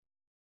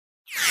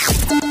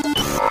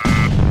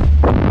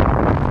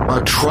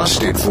a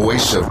trusted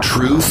voice of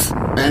truth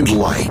and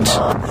light.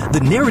 The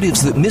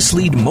narratives that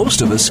mislead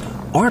most of us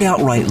aren't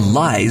outright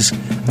lies.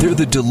 They're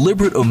the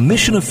deliberate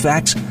omission of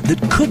facts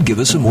that could give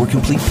us a more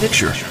complete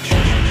picture.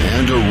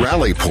 And a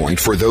rally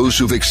point for those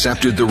who've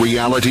accepted the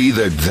reality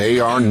that they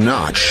are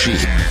not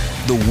sheep.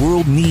 The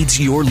world needs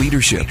your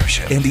leadership,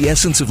 and the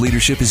essence of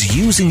leadership is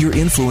using your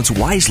influence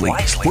wisely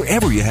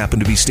wherever you happen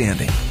to be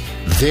standing.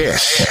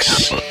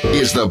 This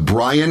is The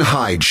Brian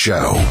Hyde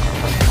Show.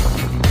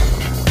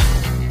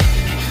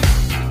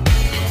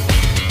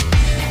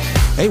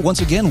 Hey,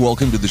 once again,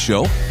 welcome to the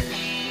show.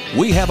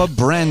 We have a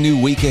brand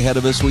new week ahead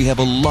of us. We have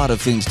a lot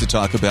of things to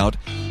talk about.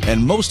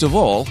 And most of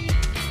all,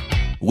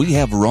 we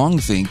have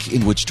wrongthink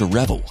in which to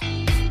revel.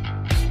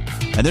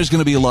 And there's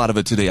going to be a lot of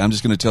it today. I'm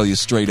just going to tell you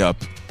straight up.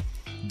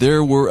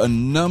 There were a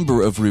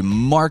number of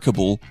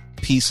remarkable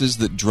pieces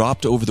that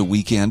dropped over the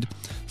weekend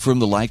from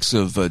the likes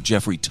of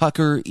Jeffrey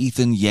Tucker,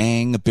 Ethan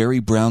Yang, Barry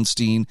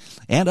Brownstein,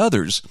 and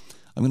others.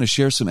 I'm going to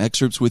share some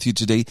excerpts with you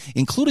today,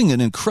 including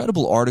an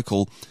incredible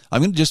article.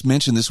 I'm going to just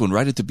mention this one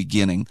right at the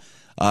beginning.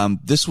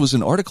 This was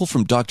an article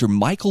from Dr.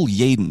 Michael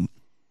Yaden.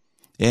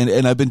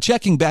 And I've been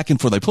checking back and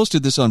forth. I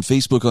posted this on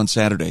Facebook on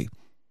Saturday.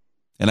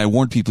 And I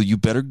warned people, you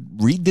better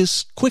read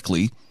this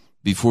quickly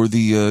before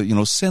the,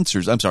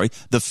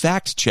 the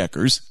fact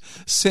checkers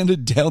send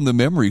it down the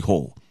memory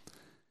hole.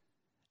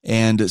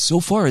 And so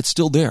far, it's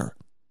still there.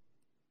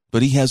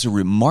 But he has a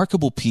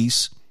remarkable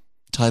piece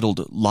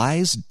titled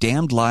Lies,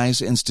 Damned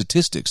Lies, and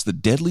Statistics, The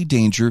Deadly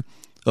Danger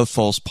of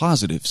False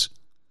Positives.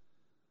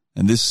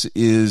 And this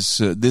is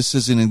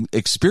an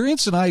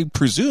experienced and I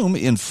presume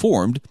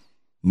informed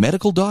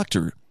medical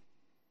doctor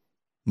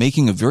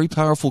making a very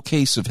powerful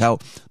case of how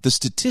the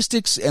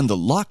statistics and the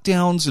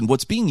lockdowns and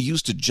what's being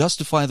used to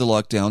justify the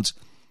lockdowns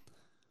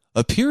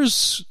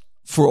appears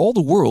for all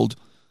the world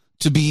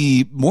to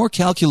be more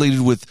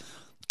calculated with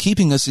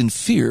keeping us in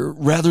fear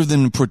rather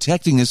than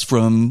protecting us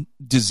from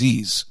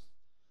disease.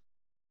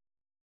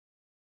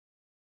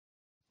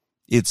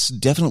 It's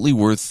definitely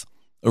worth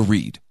a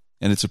read,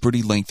 and it's a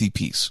pretty lengthy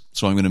piece.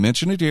 So I'm going to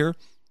mention it here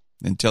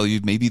and tell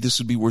you maybe this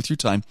would be worth your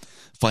time.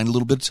 Find a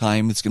little bit of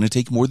time. It's going to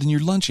take more than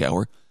your lunch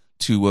hour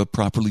to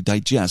properly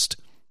digest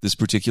this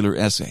particular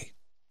essay.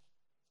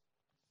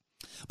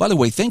 By the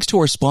way, thanks to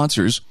our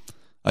sponsors,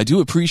 I do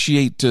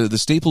appreciate the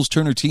Staples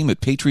Turner team at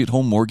Patriot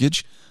Home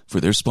Mortgage for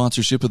their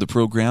sponsorship of the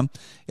program.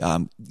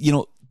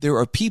 There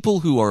are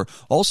people who are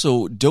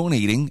also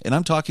donating, and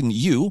I'm talking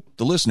you,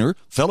 the listener,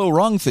 fellow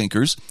wrong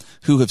thinkers,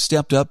 who have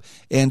stepped up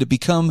and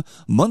become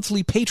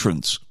monthly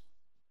patrons.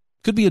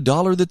 Could be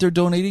 $1 that they're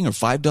donating, or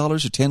 $5 or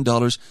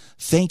 $10.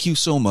 Thank you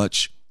so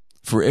much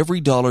for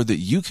every dollar that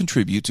you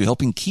contribute to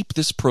helping keep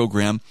this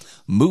program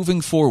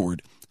moving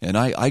forward. And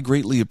I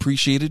greatly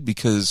appreciate it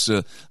because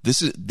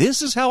this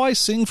is how I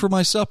sing for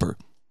my supper.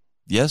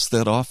 Yes,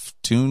 that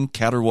off-tune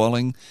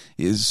caterwauling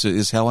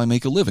is how I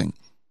make a living.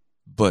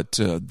 But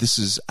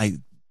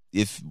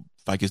if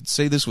I could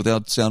say this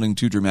without sounding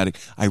too dramatic,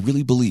 I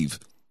really believe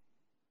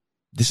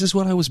this is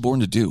what I was born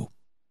to do.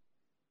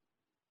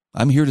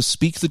 I'm here to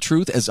speak the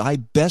truth as I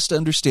best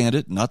understand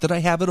it. Not that I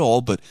have it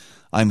all, but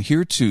I'm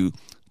here to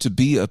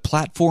be a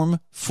platform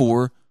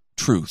for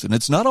truth. And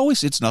it's not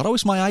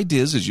always my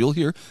ideas, as you'll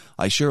hear.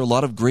 I share a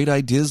lot of great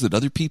ideas that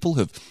other people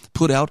have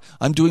put out.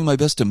 I'm doing my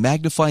best to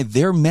magnify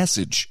their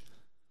message.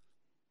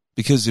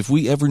 Because if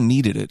we ever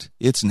needed it,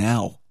 it's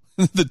now.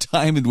 The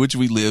time in which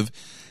we live,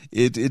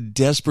 it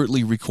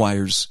desperately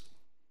requires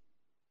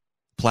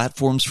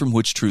platforms from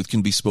which truth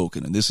can be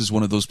spoken. And this is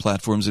one of those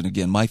platforms. And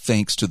again, my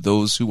thanks to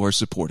those who are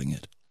supporting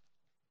it.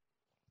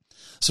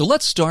 So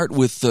let's start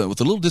with a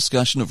little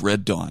discussion of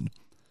Red Dawn.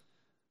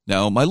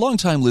 Now, my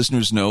longtime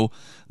listeners know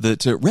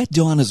that Red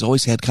Dawn has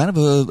always had kind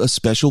of a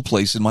special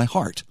place in my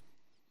heart.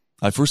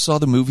 I first saw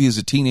the movie as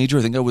a teenager.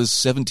 I think I was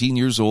 17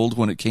 years old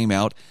when it came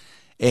out.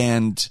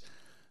 And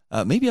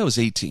maybe I was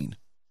 18.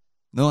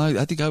 No,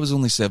 I think I was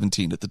only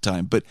 17 at the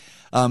time. But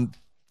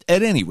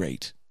at any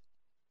rate,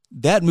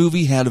 that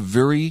movie had a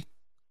very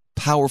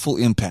powerful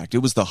impact. It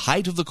was the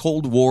height of the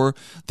Cold War,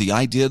 the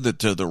idea that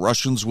the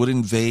Russians would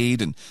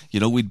invade and,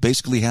 we'd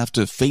basically have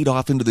to fade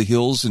off into the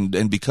hills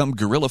and become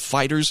guerrilla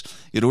fighters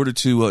in order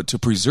to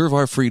preserve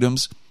our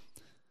freedoms.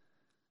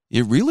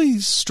 It really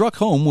struck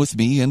home with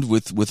me and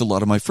with a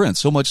lot of my friends,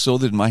 so much so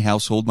that in my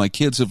household, my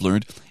kids have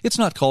learned it's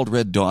not called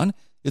Red Dawn,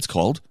 it's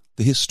called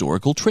the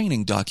Historical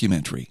Training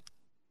Documentary.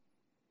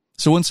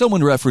 So when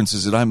someone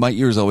references it, my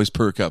ears always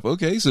perk up.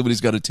 Okay,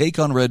 somebody's got a take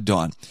on Red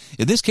Dawn.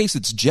 In this case,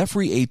 it's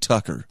Jeffrey A.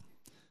 Tucker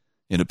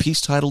in a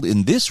piece titled,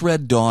 In This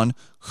Red Dawn,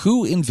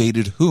 Who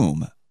Invaded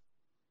Whom?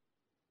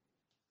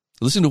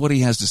 Listen to what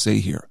he has to say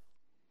here.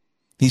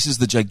 He says,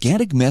 the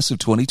gigantic mess of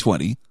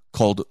 2020,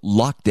 called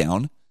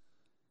lockdown,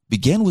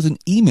 began with an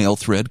email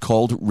thread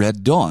called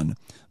Red Dawn,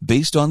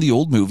 based on the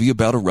old movie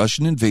about a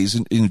Russian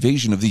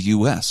invasion of the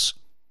U.S.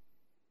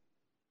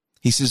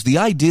 He says, the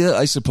idea,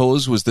 I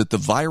suppose, was that the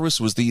virus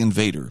was the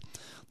invader.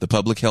 The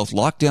public health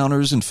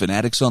lockdowners and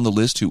fanatics on the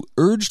list who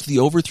urged the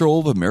overthrow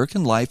of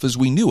American life as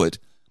we knew it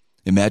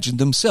imagined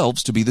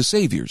themselves to be the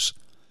saviors.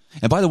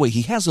 And by the way,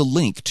 he has a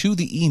link to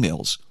the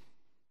emails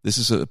This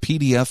is a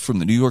PDF from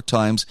the New York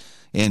Times,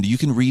 and you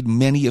can read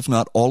many, if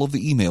not all, of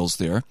the emails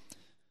there.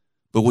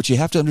 But what you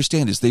have to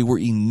understand is they were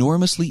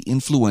enormously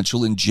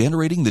influential in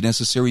generating the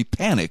necessary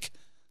panic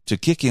to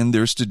kick in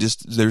their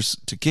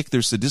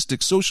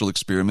sadistic social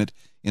experiment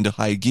into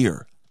high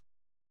gear.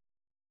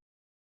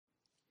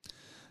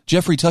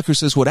 Jeffrey Tucker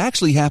says what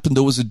actually happened,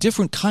 though, was a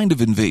different kind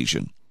of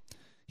invasion.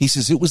 He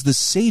says it was the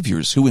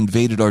saviors who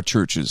invaded our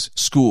churches,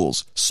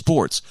 schools,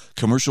 sports,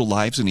 commercial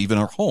lives, and even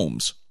our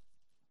homes.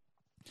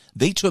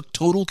 They took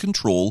total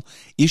control,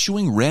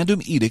 issuing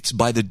random edicts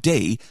by the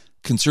day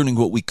concerning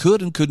what we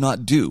could and could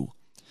not do.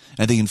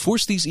 And they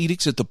enforced these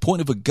edicts at the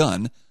point of a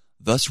gun,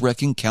 thus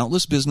wrecking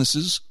countless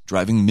businesses,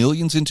 driving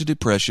millions into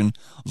depression,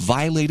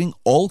 violating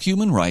all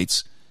human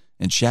rights,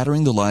 and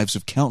shattering the lives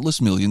of countless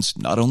millions,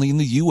 not only in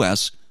the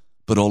U.S.,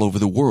 but all over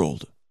the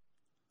world.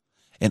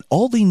 And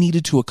all they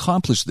needed to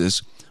accomplish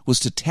this was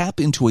to tap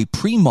into a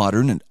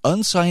pre-modern and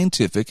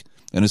unscientific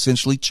and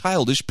essentially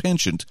childish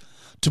penchant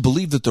to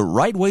believe that the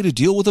right way to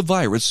deal with a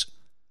virus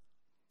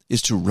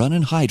is to run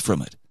and hide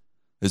from it,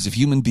 as if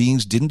human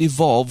beings didn't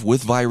evolve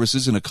with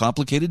viruses in a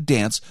complicated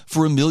dance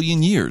for 1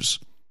 million years.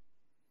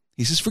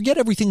 He says, forget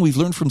everything we've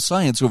learned from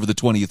science over the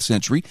 20th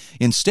century.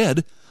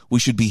 Instead, we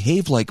should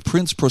behave like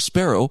Prince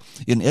Prospero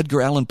in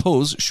Edgar Allan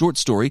Poe's short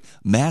story,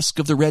 Masque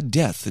of the Red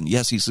Death. And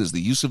yes, he says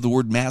the use of the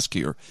word mask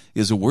here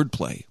is a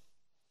wordplay.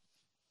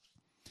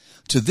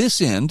 To this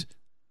end,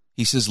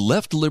 he says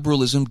left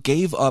liberalism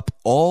gave up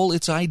all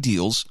its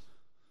ideals: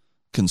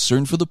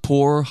 concern for the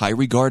poor, high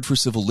regard for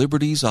civil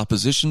liberties,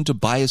 opposition to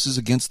biases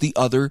against the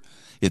other,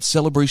 its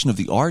celebration of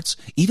the arts,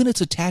 even its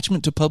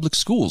attachment to public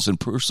schools and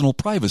personal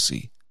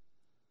privacy.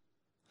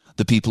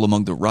 The people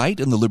among the right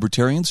and the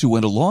libertarians who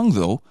went along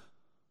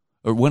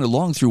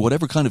through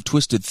whatever kind of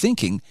twisted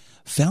thinking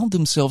found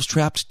themselves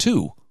trapped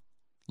too.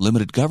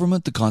 Limited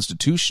government, the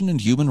Constitution, and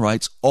human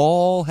rights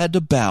all had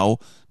to bow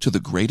to the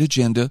great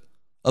agenda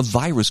of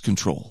virus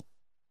control.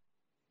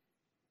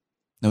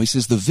 Now, he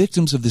says the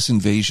victims of this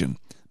invasion,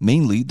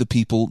 mainly the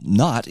people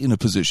not in a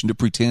position to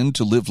pretend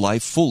to live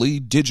life fully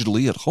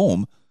digitally at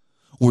home,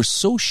 were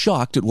so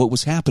shocked at what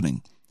was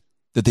happening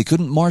that they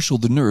couldn't marshal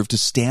the nerve to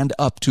stand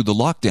up to the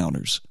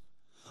lockdowners.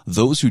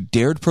 Those who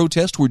dared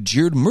protest were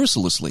jeered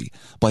mercilessly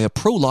by a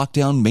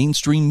pro-lockdown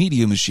mainstream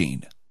media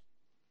machine.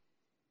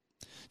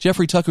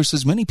 Jeffrey Tucker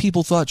says many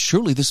people thought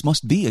surely this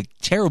must be a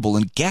terrible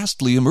and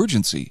ghastly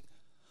emergency.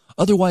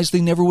 Otherwise,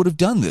 they never would have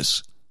done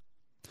this.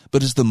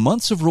 But as the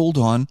months have rolled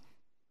on,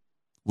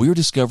 we're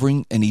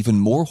discovering an even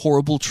more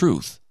horrible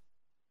truth.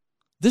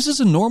 This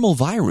is a normal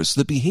virus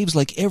that behaves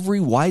like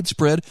every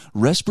widespread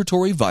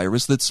respiratory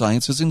virus that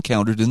science has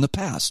encountered in the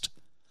past.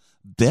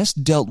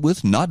 Best dealt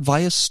with not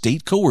via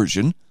state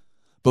coercion,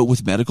 but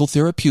with medical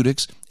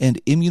therapeutics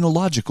and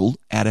immunological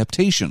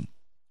adaptation.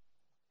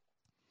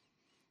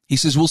 He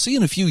says we'll see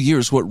in a few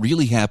years what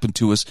really happened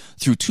to us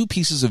through two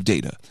pieces of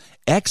data: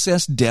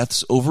 excess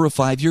deaths over a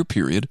 5-year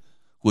period,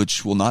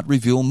 which will not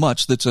reveal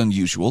much that's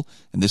unusual,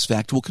 and this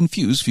fact will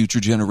confuse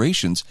future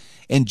generations,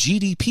 and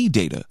GDP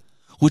data,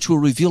 which will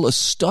reveal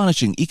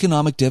astonishing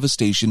economic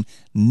devastation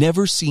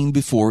never seen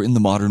before in the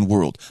modern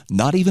world,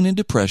 not even in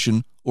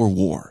depression or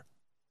war.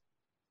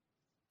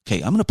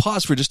 Okay, I'm going to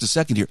pause for just a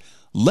second here.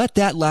 Let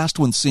that last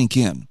one sink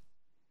in,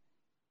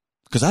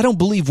 because I don't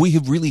believe we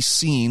have really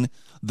seen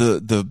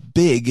the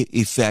big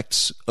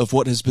effects of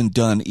what has been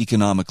done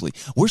economically.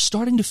 We're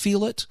starting to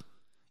feel it,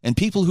 and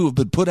people who have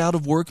been put out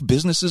of work,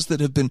 businesses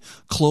that have been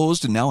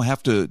closed and now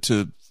have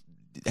to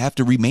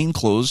remain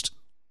closed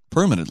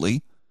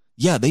permanently,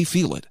 yeah, they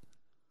feel it.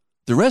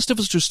 The rest of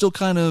us are still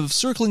kind of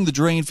circling the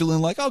drain, feeling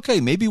like, okay,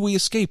 maybe we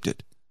escaped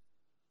it.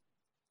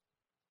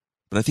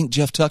 But I think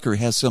Jeff Tucker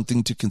has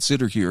something to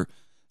consider here,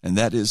 and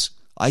that is,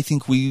 I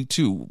think we,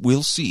 too,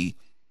 will see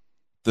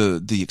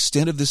the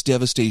extent of this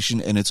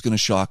devastation, and it's going to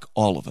shock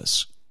all of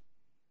us.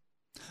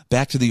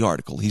 Back to the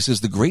article. He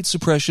says the Great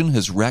Suppression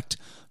has wrecked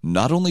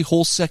not only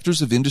whole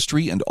sectors of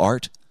industry and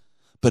art,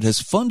 but has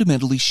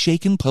fundamentally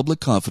shaken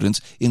public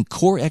confidence in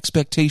core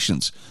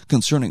expectations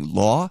concerning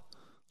law,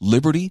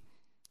 liberty,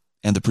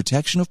 and the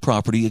protection of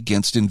property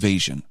against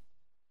invasion.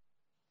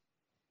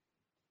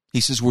 He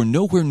says we're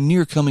nowhere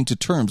near coming to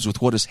terms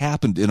with what has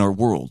happened in our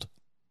world.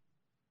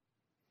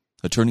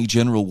 Attorney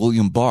General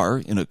William Barr,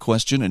 in a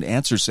question and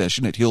answer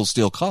session at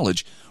Hillsdale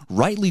College,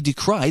 rightly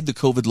decried the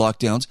COVID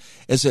lockdowns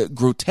as a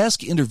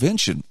grotesque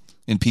intervention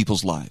in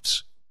people's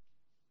lives.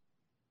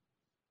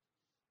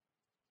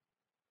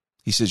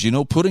 He says,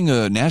 putting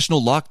a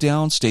national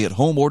lockdown,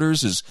 stay-at-home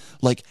orders is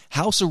like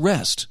house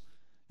arrest.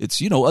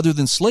 It's, other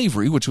than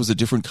slavery, which was a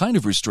different kind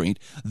of restraint,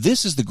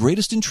 this is the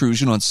greatest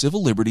intrusion on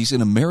civil liberties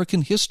in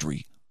American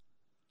history.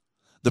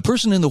 The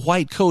person in the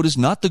white coat is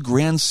not the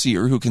grand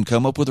seer who can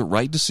come up with a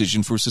right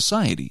decision for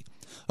society.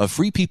 A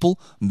free people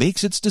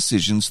makes its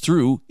decisions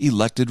through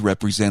elected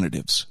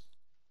representatives.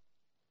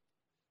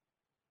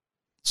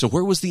 So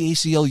where was the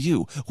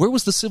ACLU? Where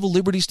was the civil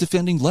liberties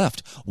defending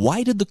left?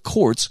 Why did the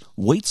courts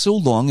wait so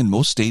long in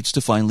most states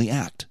to finally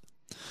act?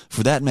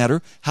 For that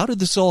matter, how did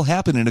this all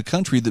happen in a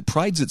country that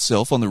prides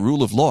itself on the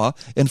rule of law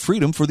and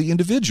freedom for the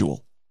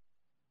individual?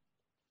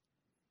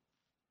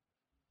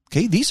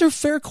 Okay, these are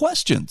fair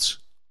questions.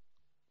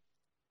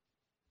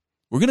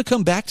 We're going to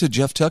come back to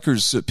Jeff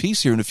Tucker's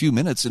piece here in a few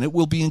minutes, and it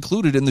will be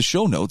included in the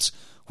show notes,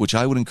 which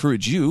I would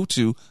encourage you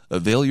to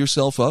avail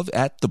yourself of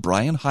at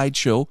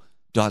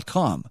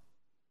thebrianhydeshow.com.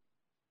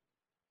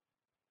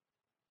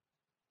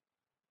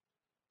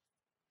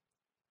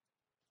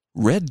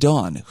 Red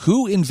Dawn,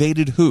 who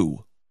invaded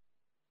who?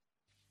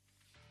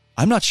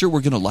 I'm not sure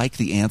we're going to like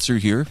the answer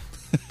here.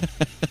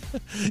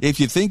 If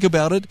you think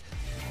about it,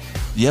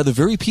 yeah, the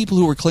very people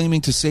who are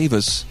claiming to save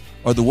us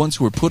are the ones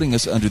who are putting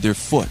us under their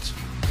foot.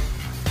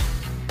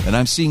 And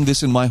I'm seeing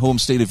this in my home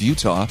state of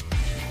Utah,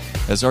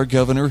 as our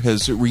governor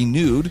has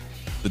renewed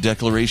the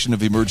declaration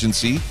of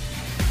emergency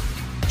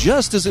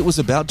just as it was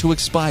about to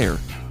expire.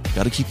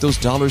 Got to keep those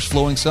dollars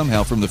flowing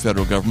somehow from the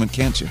federal government,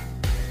 can't you?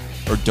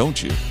 Or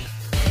don't you?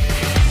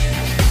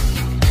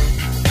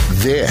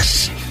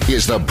 This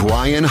is the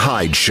Brian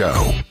Hyde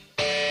Show.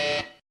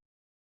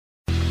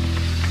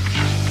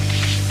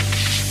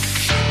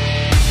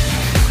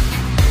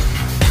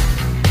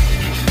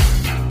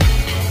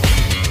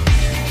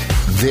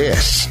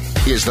 This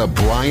is the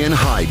Brian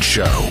Hyde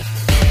Show.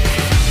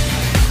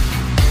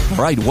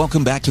 All right,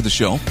 welcome back to the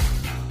show.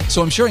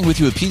 So I'm sharing with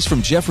you a piece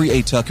from Jeffrey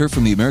A. Tucker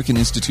from the American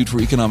Institute for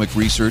Economic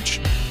Research.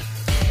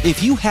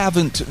 If you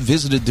haven't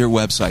visited their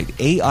website,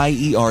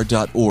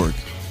 AIER.org,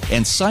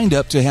 and signed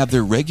up to have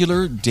their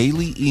regular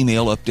daily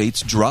email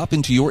updates drop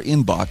into your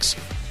inbox,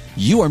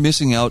 you are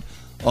missing out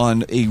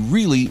on a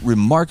really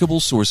remarkable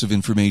source of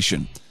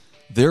information.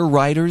 Their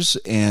writers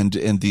and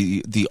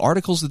the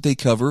articles that they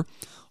cover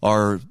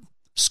are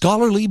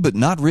scholarly, but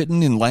not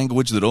written in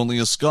language that only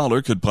a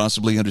scholar could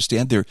possibly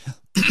understand.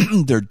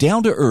 They're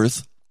down to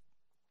earth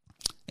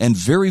and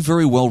very,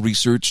 very well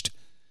researched,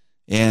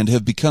 and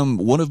have become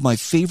one of my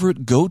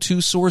favorite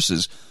go-to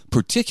sources,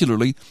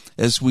 particularly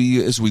as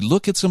we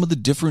look at some of the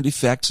different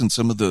effects and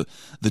some of the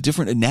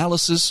different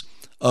analysis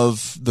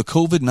of the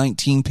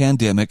COVID-19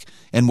 pandemic,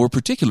 and more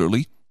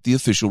particularly, the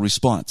official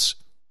response.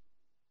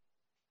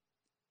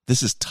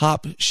 This is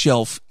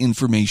top-shelf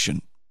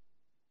information,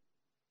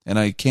 and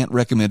I can't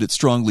recommend it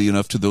strongly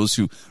enough to those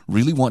who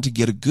really want to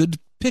get a good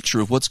picture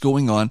of what's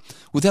going on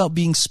without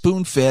being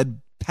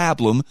spoon-fed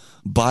pablum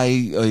by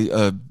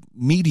a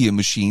media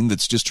machine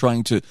that's just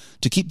trying to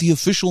keep the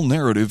official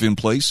narrative in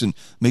place and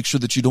make sure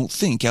that you don't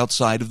think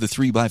outside of the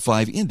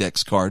 3x5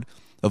 index card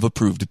of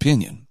approved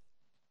opinion.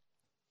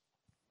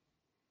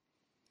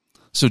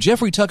 So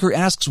Jeffrey Tucker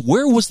asks,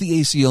 where was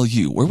the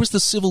ACLU? Where was the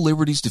civil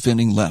liberties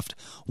defending left?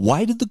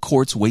 Why did the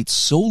courts wait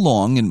so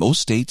long in most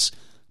states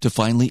to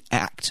finally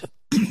act?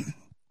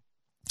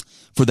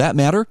 For that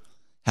matter,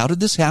 how did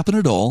this happen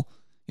at all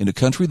in a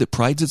country that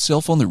prides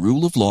itself on the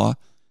rule of law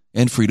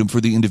and freedom for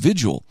the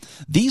individual?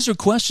 These are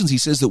questions, he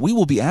says, that we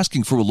will be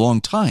asking for a long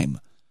time.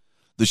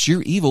 The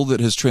sheer evil that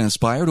has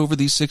transpired over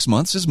these 6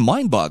 months is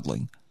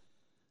mind-boggling.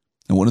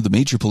 And one of the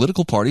major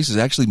political parties has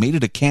actually made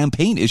it a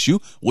campaign issue.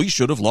 We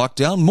should have locked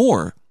down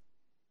more.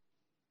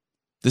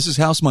 This is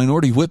House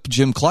Minority Whip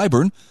Jim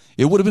Clyburn.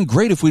 It would have been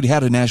great if we'd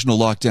had a national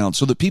lockdown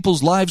so that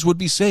people's lives would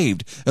be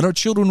saved and our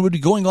children would be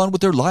going on with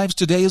their lives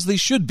today as they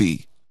should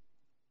be.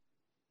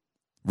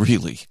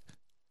 Really?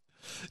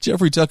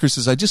 Jeffrey Tucker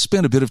says, I just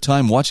spent a bit of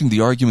time watching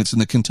the arguments in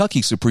the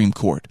Kentucky Supreme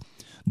Court,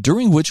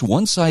 during which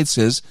one side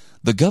says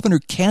the governor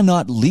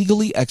cannot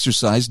legally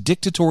exercise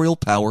dictatorial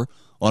power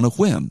on a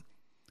whim.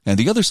 And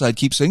the other side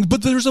keeps saying,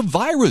 but there's a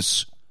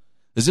virus,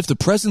 as if the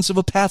presence of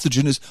a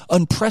pathogen is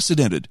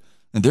unprecedented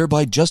and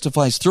thereby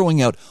justifies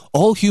throwing out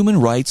all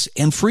human rights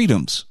and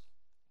freedoms.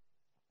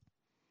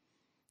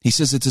 He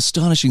says it's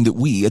astonishing that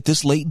we, at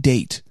this late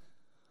date,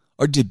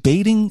 are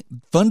debating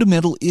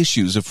fundamental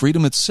issues of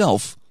freedom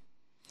itself,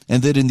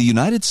 and that in the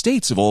United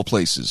States, of all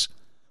places,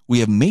 we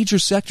have major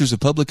sectors of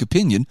public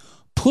opinion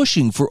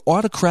pushing for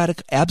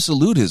autocratic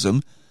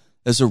absolutism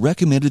as a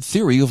recommended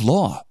theory of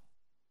law.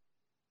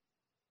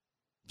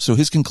 So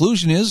his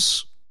conclusion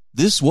is,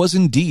 this was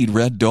indeed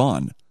Red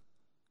Dawn.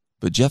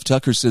 But Jeff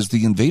Tucker says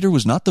the invader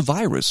was not the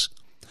virus,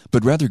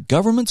 but rather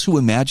governments who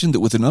imagined that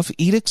with enough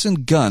edicts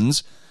and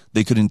guns,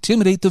 they could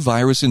intimidate the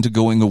virus into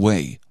going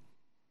away.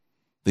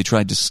 They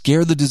tried to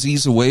scare the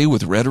disease away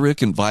with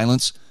rhetoric and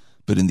violence,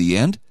 but in the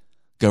end,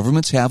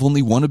 governments have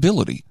only one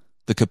ability,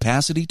 the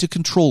capacity to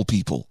control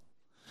people.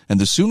 And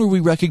the sooner we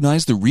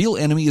recognize the real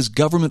enemy is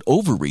government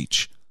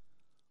overreach,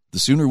 the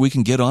sooner we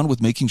can get on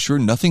with making sure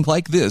nothing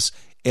like this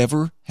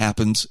ever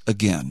happens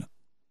again.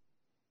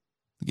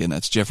 Again,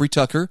 that's Jeffrey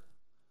Tucker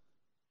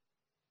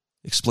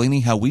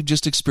explaining how we've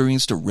just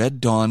experienced a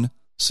Red Dawn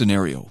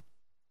scenario.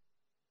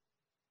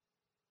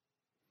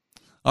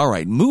 All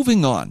right,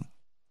 moving on.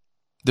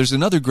 There's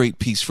another great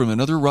piece from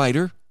another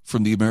writer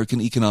from the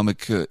American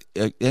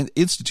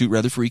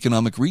Institute for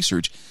Economic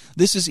Research.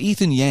 This is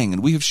Ethan Yang,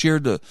 and we have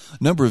shared a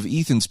number of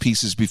Ethan's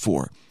pieces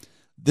before.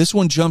 This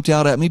one jumped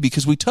out at me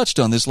because we touched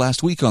on this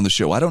last week on the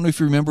show. I don't know if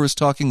you remember us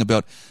talking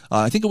about,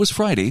 I think it was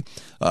Friday,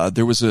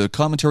 there was a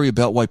commentary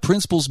about why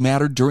principles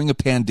mattered during a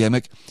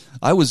pandemic.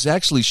 I was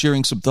actually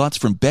sharing some thoughts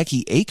from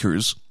Becky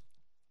Akers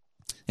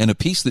and a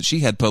piece that she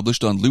had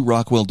published on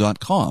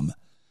LouRockwell.com.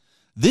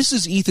 This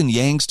is Ethan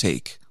Yang's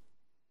take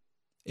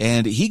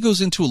And he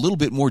goes into a little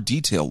bit more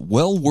detail,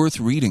 well worth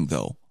reading,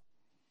 though.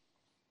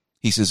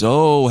 He says,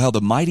 "Oh, how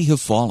the mighty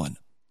have fallen.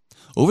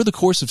 Over the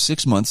course of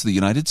 6 months, the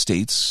United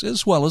States,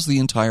 as well as the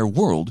entire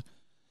world,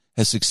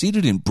 has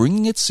succeeded in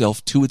bringing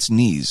itself to its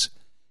knees,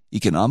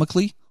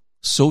 economically,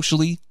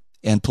 socially,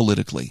 and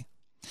politically.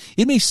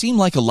 It may seem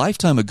like a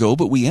lifetime ago,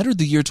 but we entered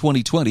the year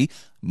 2020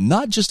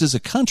 not just as a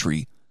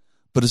country,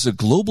 but as a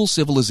global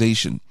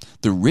civilization,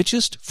 the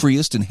richest,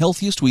 freest, and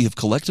healthiest we have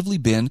collectively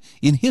been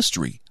in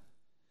history.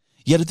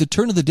 Yet at the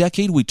turn of the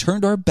decade, we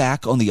turned our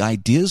back on the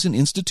ideas and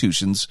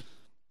institutions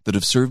that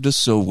have served us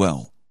so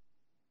well.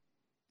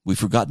 We've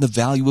forgotten the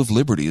value of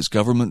liberty as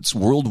governments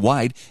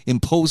worldwide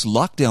impose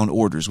lockdown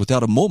orders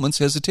without a moment's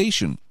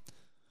hesitation.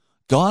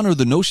 Gone are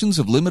the notions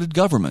of limited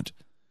government.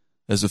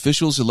 As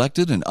officials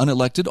elected and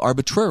unelected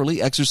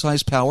arbitrarily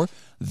exercise power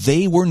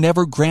they were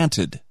never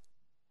granted.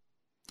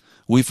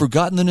 We've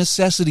forgotten the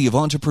necessity of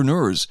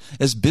entrepreneurs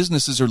as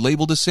businesses are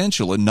labeled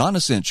essential and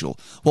non-essential,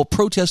 while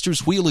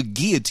protesters wheel a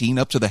guillotine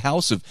up to the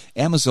house of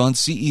Amazon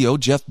CEO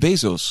Jeff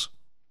Bezos.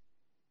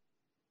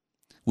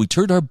 We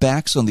turned our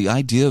backs on the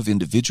idea of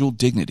individual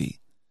dignity.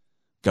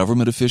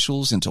 Government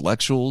officials,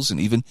 intellectuals, and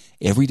even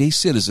everyday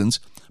citizens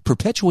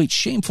perpetuate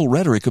shameful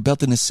rhetoric about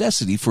the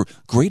necessity for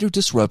greater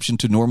disruption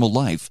to normal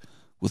life,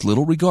 with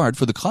little regard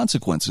for the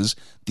consequences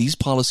these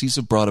policies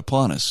have brought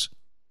upon us.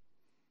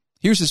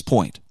 Here's his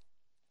point.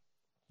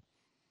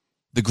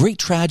 The great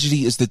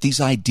tragedy is that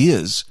these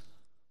ideas,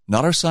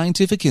 not our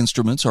scientific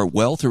instruments, our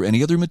wealth, or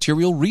any other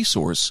material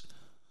resource,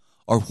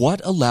 are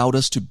what allowed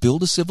us to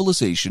build a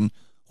civilization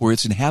where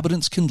its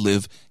inhabitants can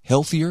live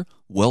healthier,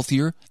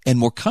 wealthier, and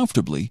more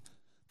comfortably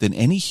than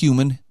any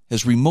human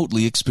has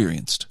remotely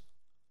experienced.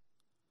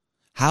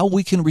 How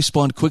we can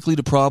respond quickly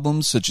to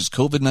problems such as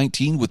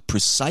COVID-19 with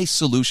precise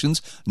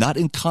solutions, not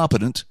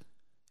incompetent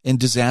and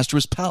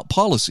disastrous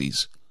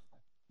policies.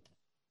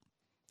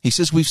 He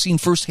says we've seen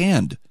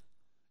firsthand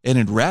and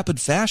in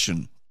rapid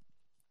fashion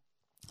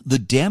the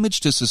damage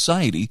to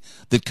society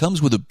that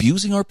comes with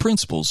abusing our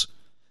principles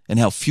and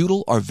how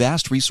futile our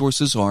vast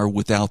resources are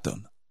without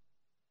them.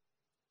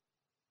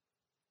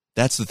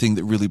 That's the thing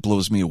that really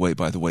blows me away,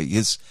 by the way,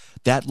 is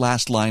that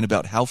last line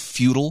about how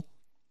futile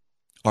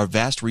our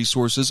vast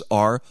resources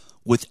are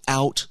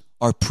without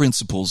our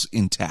principles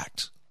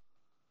intact.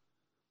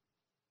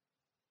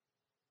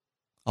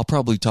 I'll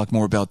probably talk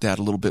more about that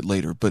a little bit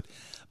later, but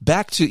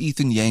back to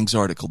Ethan Yang's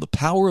article, The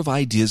Power of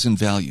Ideas and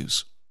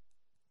Values.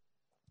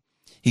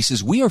 He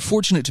says, we are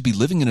fortunate to be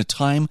living in a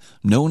time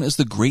known as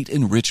the Great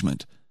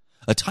Enrichment,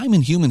 a time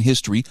in human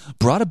history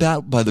brought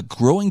about by the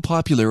growing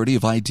popularity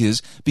of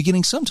ideas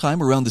beginning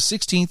sometime around the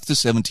 16th to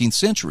 17th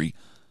century,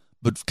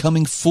 but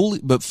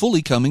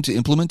fully coming to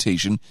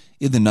implementation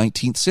in the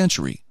 19th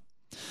century.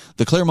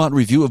 The Claremont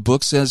Review of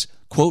Books says,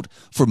 quote,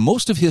 for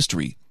most of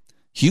history,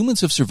 humans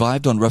have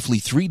survived on roughly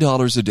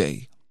 $3 a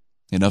day,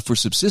 enough for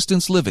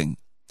subsistence living.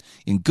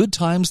 In good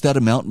times, that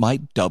amount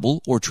might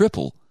double or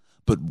triple,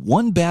 but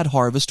one bad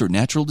harvest or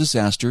natural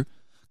disaster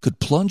could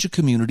plunge a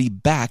community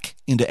back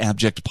into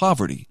abject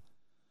poverty.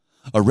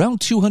 Around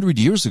 200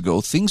 years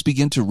ago, things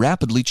began to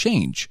rapidly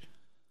change.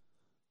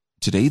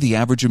 Today, the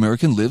average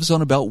American lives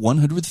on about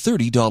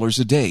 $130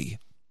 a day.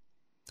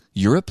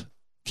 Europe,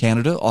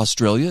 Canada,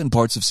 Australia, and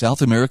parts of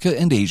South America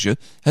and Asia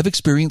have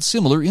experienced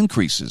similar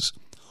increases.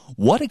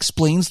 What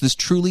explains this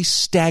truly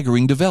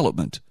staggering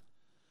development?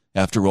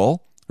 After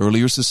all,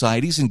 earlier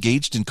societies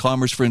engaged in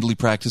commerce-friendly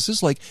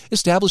practices like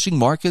establishing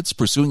markets,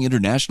 pursuing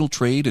international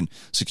trade, and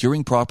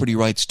securing property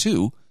rights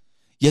too.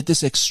 Yet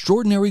this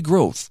extraordinary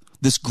growth,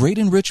 this great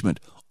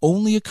enrichment,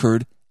 only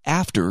occurred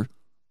after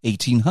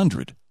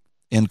 1800,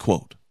 end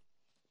quote.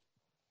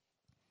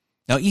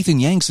 Now, Ethan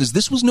Yang says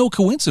this was no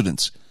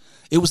coincidence.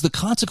 It was the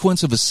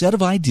consequence of a set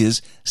of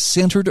ideas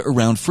centered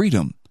around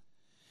freedom.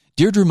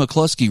 Deirdre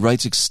McCluskey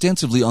writes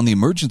extensively on the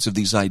emergence of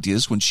these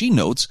ideas when she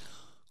notes,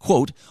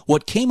 quote,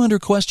 what came under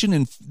question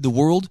in the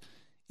world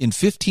in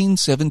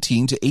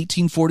 1517 to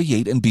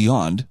 1848 and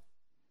beyond,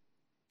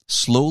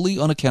 slowly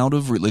on account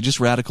of religious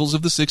radicals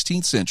of the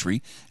 16th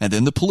century, and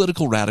then the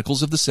political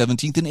radicals of the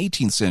 17th and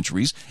 18th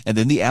centuries, and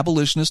then the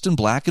abolitionist and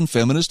black and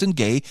feminist and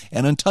gay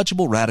and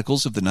untouchable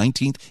radicals of the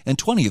 19th and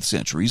 20th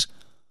centuries,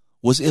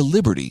 was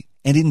illiberty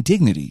and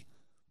indignity,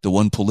 the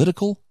one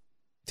political,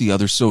 the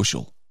other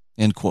social,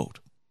 end quote.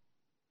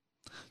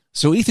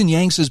 So Ethan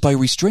Yang says by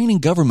restraining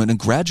government and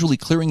gradually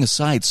clearing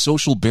aside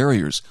social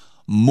barriers,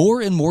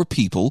 more and more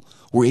people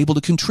were able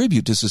to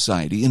contribute to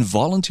society in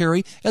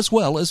voluntary as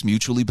well as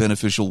mutually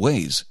beneficial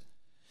ways.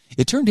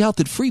 It turned out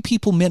that free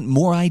people meant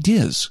more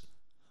ideas,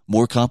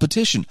 more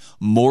competition,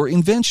 more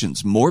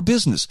inventions, more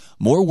business,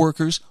 more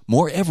workers,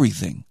 more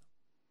everything.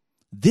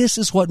 This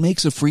is what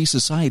makes a free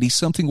society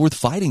something worth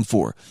fighting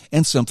for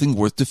and something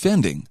worth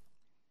defending.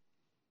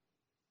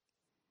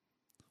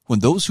 When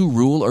those who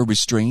rule are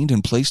restrained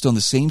and placed on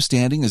the same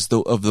standing as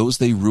of those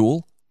they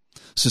rule,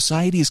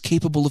 society is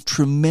capable of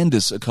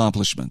tremendous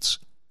accomplishments.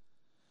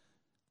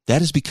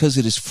 That is because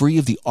it is free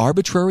of the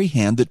arbitrary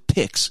hand that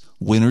picks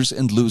winners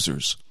and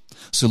losers.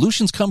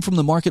 Solutions come from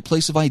the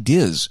marketplace of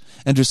ideas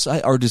and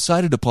are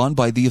decided upon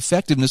by the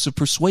effectiveness of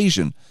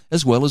persuasion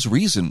as well as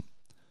reason.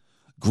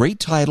 Great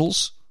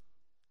titles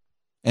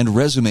and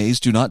resumes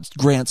do not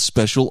grant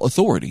special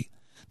authority.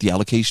 The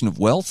allocation of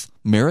wealth,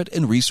 merit,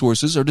 and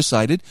resources are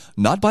decided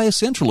not by a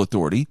central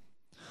authority,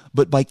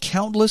 but by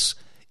countless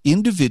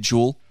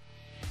individual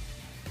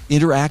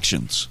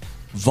interactions,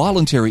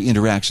 voluntary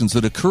interactions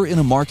that occur in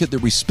a market that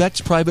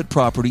respects private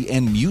property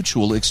and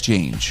mutual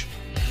exchange.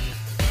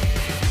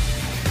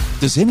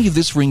 Does any of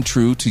this ring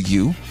true to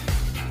you?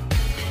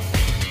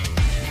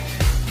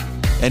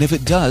 And if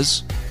it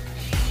does,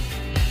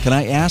 can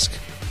I ask,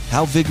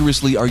 how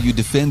vigorously are you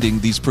defending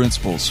these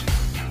principles?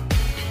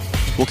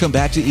 We'll come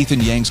back to Ethan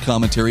Yang's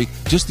commentary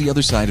just the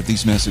other side of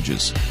these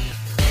messages.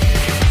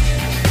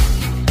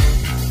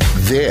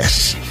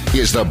 This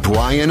is the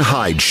Brian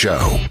Hyde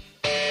Show.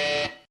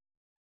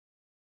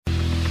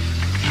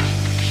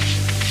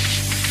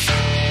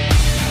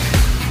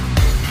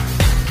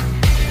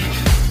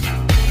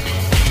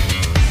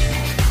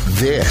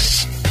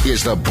 This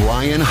is the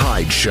Brian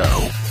Hyde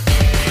Show.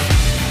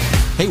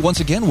 Hey, once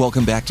again,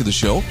 welcome back to the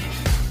show.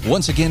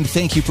 Once again,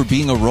 thank you for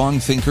being a wrong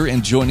thinker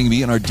and joining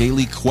me in our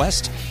daily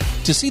quest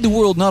to see the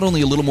world not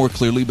only a little more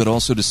clearly, but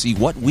also to see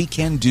what we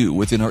can do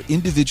within our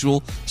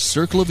individual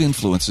circles of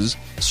influence,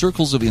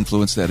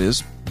 that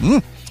is.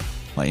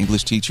 My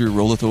English teacher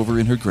rolleth over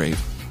in her grave.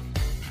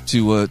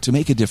 To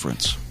make a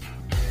difference.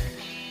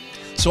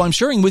 So I'm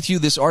sharing with you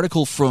this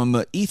article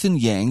from Ethan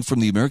Yang from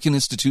the American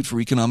Institute for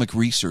Economic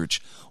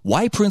Research,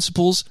 Why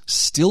Principles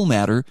Still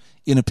Matter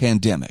in a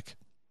Pandemic.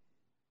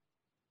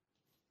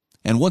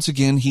 And once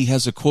again, he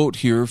has a quote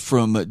here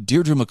from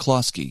Deirdre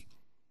McCloskey,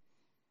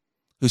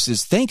 who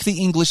says, thank the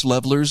English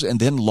levelers and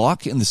then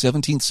Locke in the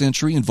 17th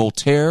century and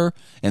Voltaire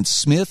and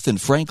Smith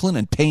and Franklin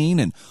and Paine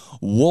and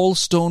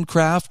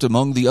Wollstonecraft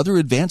among the other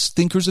advanced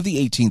thinkers of the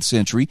 18th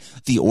century,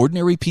 the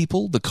ordinary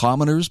people, the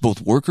commoners,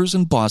 both workers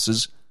and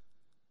bosses,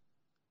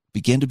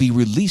 began to be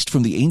released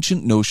from the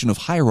ancient notion of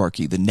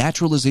hierarchy, the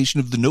naturalization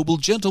of the noble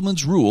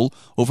gentleman's rule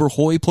over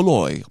hoi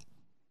polloi.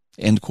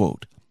 End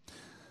quote.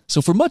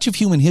 So for much of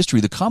human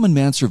history, the common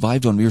man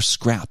survived on mere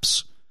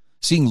scraps,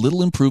 seeing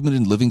little improvement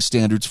in living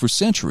standards for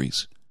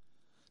centuries.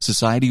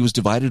 Society was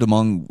divided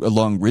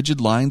along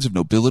rigid lines of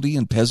nobility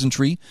and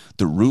peasantry,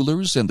 the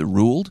rulers and the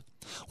ruled.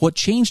 What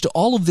changed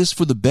all of this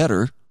for the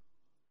better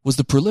was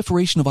the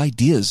proliferation of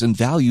ideas and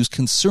values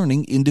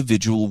concerning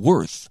individual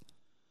worth.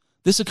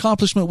 This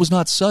accomplishment was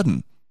not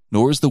sudden,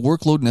 nor is the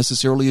workload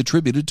necessarily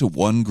attributed to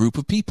one group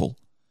of people.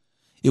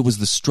 It is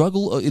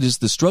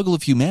the struggle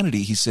of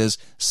humanity, he says,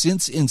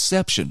 since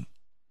inception.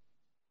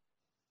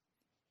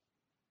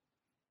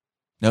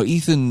 Now,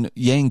 Ethan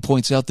Yang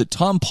points out that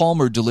Tom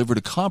Palmer delivered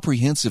a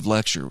comprehensive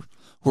lecture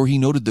where he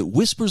noted that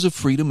whispers of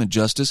freedom and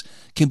justice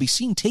can be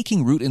seen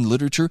taking root in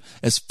literature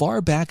as far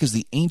back as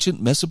the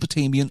ancient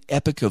Mesopotamian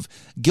epic of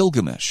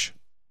Gilgamesh.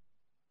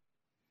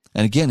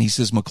 And again, he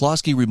says,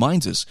 McCloskey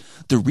reminds us,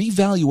 the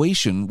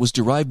revaluation was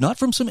derived not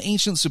from some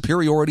ancient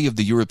superiority of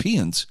the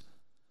Europeans,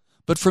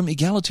 but from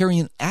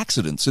egalitarian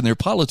accidents in their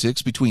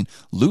politics between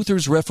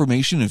Luther's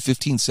Reformation in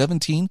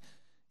 1517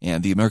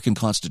 and the American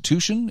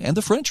Constitution and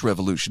the French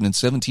Revolution in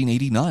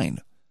 1789.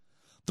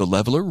 The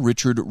leveler,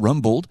 Richard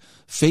Rumbold,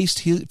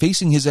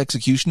 facing his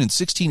execution in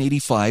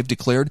 1685,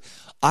 declared,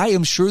 I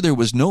am sure there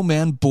was no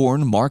man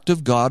born marked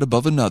of God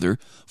above another,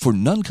 for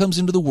none comes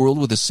into the world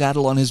with a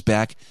saddle on his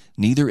back,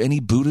 neither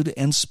any booted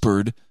and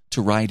spurred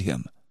to ride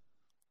him.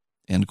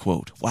 End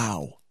quote.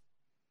 Wow.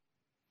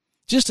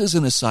 Just as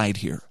an aside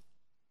here,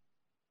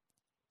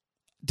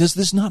 does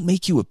this not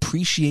make you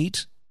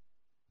appreciate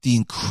the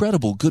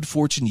incredible good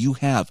fortune you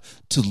have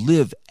to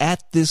live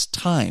at this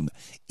time,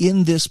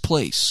 in this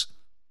place,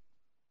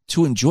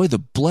 to enjoy the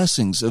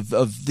blessings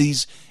of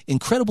these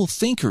incredible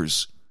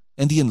thinkers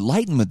and the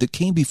enlightenment that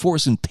came before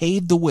us and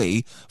paved the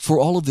way for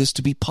all of this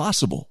to be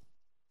possible?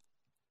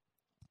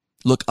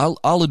 Look,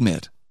 I'll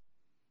admit,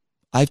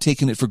 I've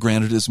taken it for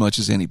granted as much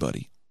as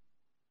anybody.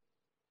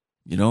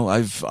 You know,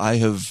 I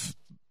have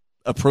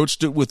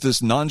approached it with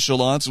this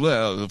nonchalance.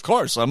 Well, of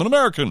course, I'm an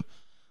American.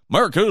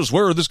 America is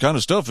where this kind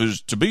of stuff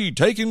is to be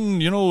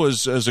taken,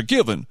 as a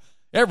given.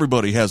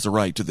 Everybody has the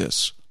right to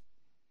this.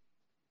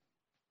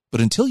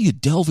 But until you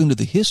delve into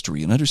the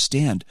history and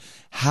understand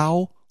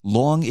how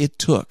long it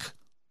took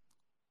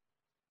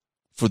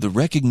for the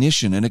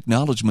recognition and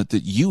acknowledgement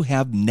that you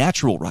have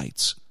natural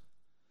rights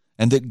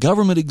and that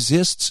government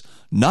exists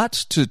not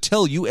to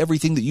tell you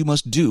everything that you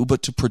must do,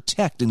 but to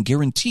protect and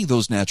guarantee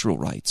those natural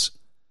rights,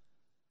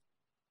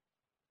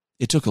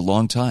 it took a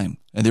long time,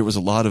 and there was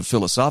a lot of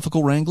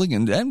philosophical wrangling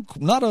and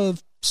not a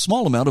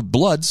small amount of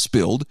blood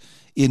spilled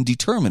in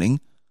determining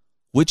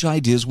which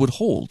ideas would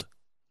hold.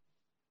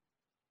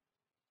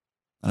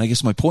 And I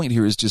guess my point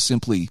here is just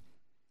simply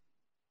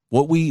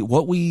what we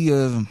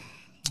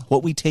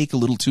take a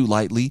little too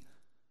lightly,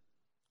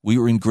 we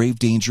are in grave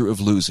danger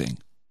of losing.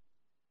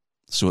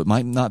 So it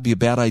might not be a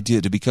bad idea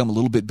to become a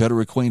little bit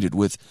better acquainted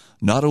with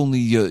not only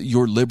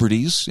your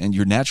liberties and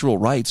your natural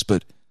rights,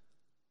 but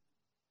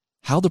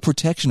how the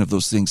protection of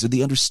those things and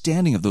the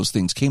understanding of those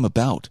things came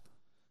about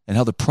and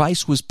how the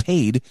price was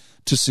paid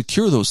to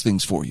secure those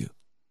things for you.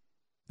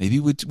 Maybe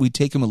we'd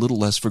take them a little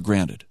less for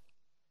granted.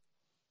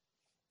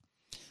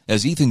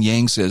 As Ethan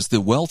Yang says,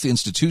 the wealth,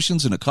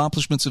 institutions, and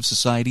accomplishments of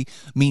society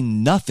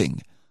mean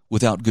nothing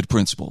without good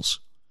principles.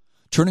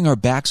 Turning our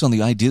backs on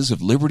the ideas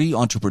of liberty,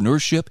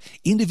 entrepreneurship,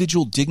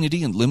 individual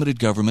dignity, and limited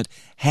government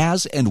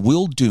has and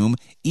will doom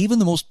even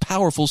the most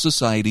powerful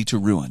society to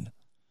ruin.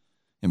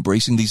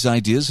 Embracing these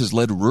ideas has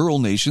led rural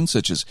nations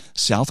such as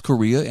South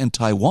Korea and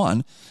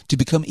Taiwan to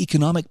become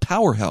economic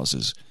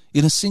powerhouses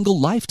in a single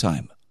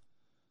lifetime.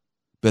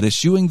 But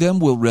eschewing them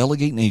will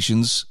relegate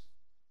nations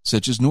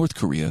such as North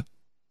Korea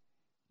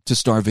to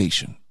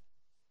starvation.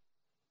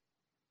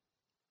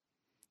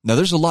 Now,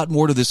 there's a lot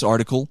more to this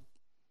article.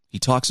 He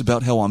talks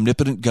about how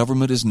omnipotent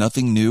government is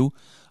nothing new.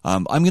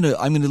 I'm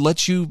gonna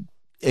let you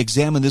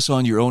examine this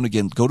on your own.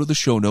 Again, go to the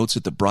show notes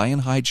at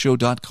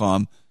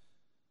thebrianhydeshow.com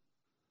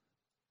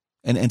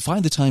and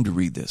find the time to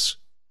read this.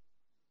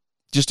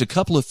 Just a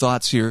couple of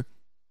thoughts here.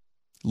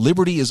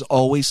 Liberty is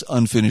always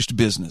unfinished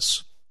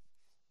business.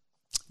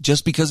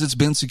 Just because it's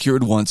been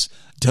secured once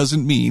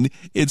doesn't mean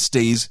it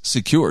stays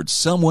secured.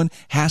 Someone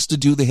has to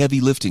do the heavy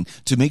lifting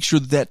to make sure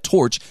that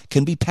torch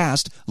can be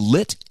passed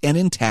lit and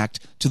intact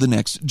to the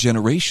next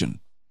generation.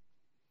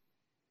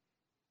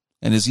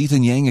 And as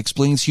Ethan Yang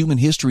explains, human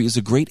history is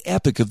a great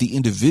epic of the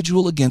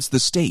individual against the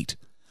state,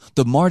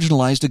 the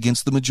marginalized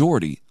against the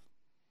majority.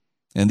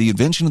 And the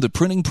invention of the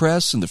printing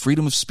press and the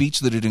freedom of speech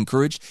that it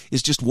encouraged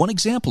is just one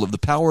example of the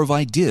power of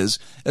ideas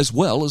as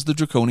well as the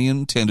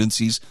draconian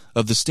tendencies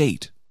of the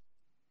state.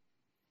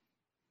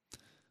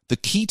 The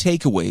key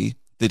takeaway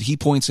that he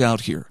points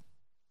out here,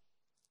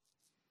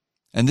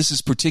 and this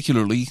is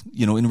particularly,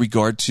 in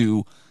regard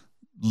to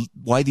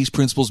why these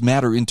principles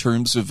matter in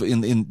terms of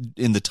in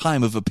the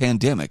time of a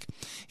pandemic.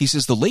 He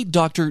says the late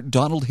Dr.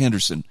 Donald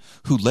Henderson,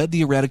 who led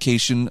the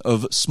eradication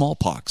of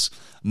smallpox,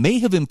 may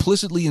have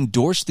implicitly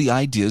endorsed the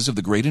ideas of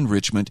the Great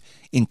Enrichment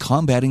in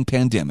combating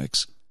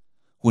pandemics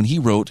when he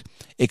wrote,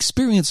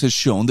 "Experience has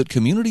shown that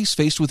communities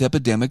faced with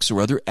epidemics or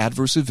other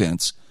adverse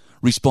events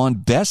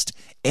respond best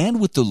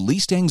and with the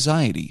least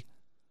anxiety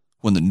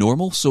when the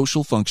normal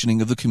social functioning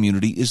of the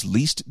community is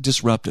least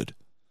disrupted.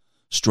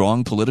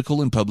 Strong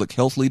political and public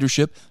health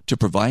leadership to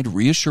provide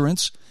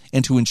reassurance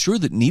and to ensure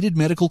that needed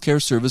medical care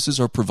services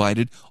are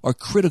provided are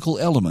critical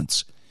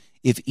elements.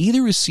 If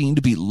either is seen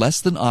to be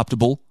less than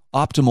optimal,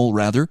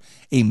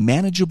 a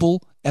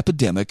manageable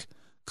epidemic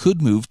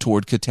could move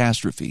toward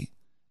catastrophe."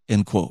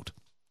 End quote.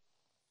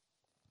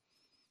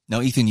 Now,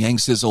 Ethan Yang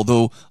says,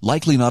 although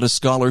likely not a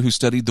scholar who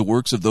studied the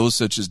works of those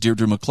such as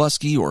Deirdre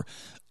McCluskey or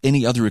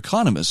any other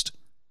economist,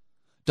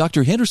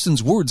 Dr.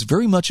 Henderson's words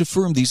very much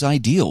affirm these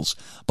ideals.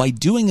 By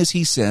doing as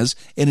he says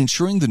and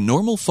ensuring the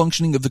normal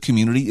functioning of the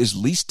community is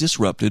least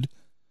disrupted,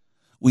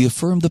 we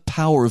affirm the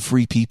power of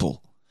free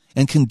people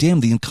and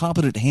condemn the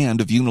incompetent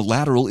hand of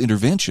unilateral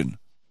intervention.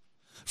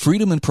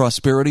 Freedom and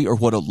prosperity are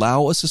what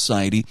allow a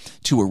society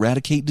to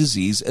eradicate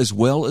disease as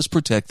well as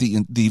protect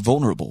the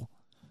vulnerable.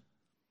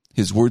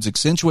 His words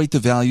accentuate the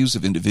values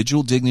of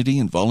individual dignity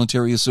and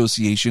voluntary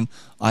association,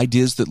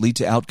 ideas that lead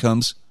to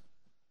outcomes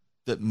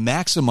that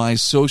maximize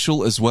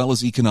social as well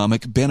as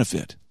economic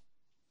benefit.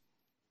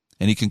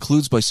 And he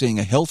concludes by saying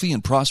a healthy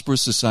and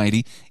prosperous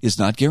society is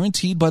not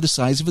guaranteed by the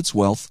size of its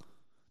wealth,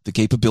 the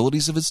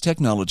capabilities of its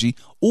technology,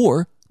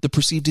 or the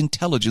perceived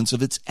intelligence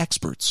of its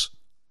experts.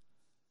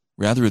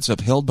 Rather, it's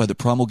upheld by the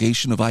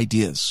promulgation of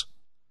ideas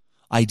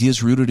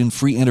rooted in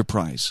free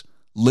enterprise,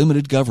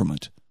 limited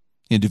government,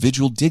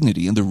 individual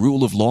dignity, and the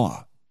rule of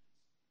law.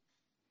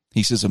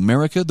 He says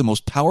America, the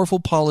most powerful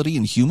polity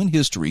in human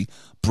history,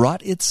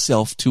 brought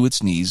itself to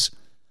its knees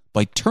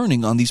by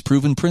turning on these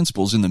proven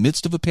principles in the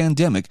midst of a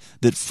pandemic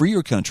that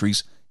freer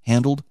countries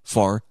handled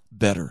far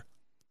better.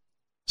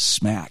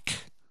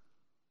 Smack.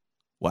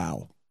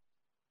 Wow.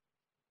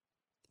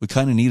 We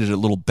kind of needed a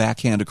little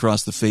backhand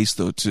across the face,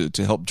 though,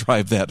 to help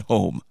drive that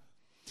home.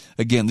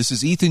 Again, this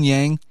is Ethan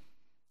Yang,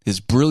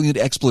 his brilliant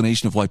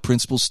explanation of why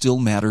principles still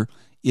matter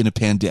in a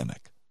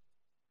pandemic.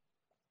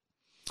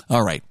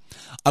 All right.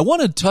 I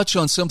want to touch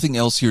on something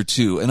else here,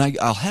 too, and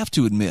I'll have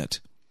to admit,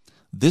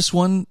 this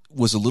one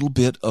was a little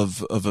bit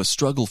of a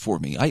struggle for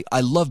me.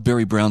 I love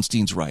Barry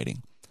Brownstein's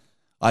writing.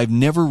 I've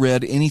never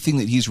read anything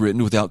that he's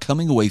written without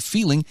coming away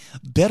feeling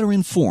better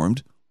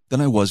informed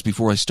than I was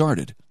before I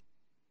started.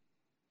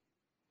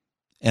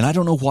 And I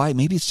don't know why.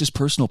 Maybe it's just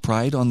personal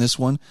pride on this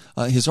one.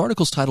 His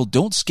article's titled,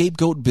 "Don't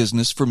Scapegoat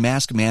Business for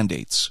Mask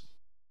Mandates."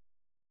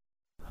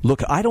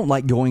 Look, I don't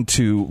like going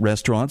to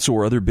restaurants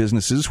or other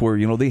businesses where,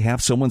 they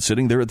have someone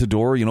sitting there at the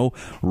door,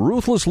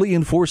 ruthlessly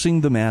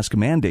enforcing the mask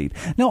mandate.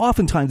 Now,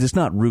 oftentimes it's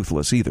not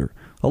ruthless either.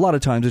 A lot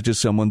of times it's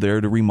just someone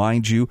there to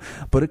remind you.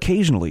 But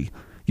occasionally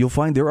you'll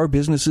find there are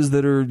businesses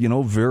that are,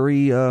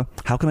 very,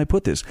 how can I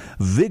put this,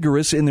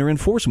 vigorous in their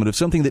enforcement of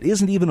something that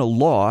isn't even a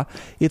law.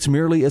 It's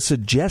merely a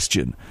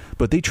suggestion,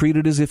 but they treat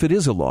it as if it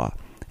is a law.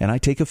 And I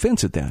take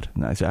offense at that.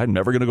 And I say, I'm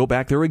never going to go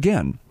back there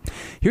again.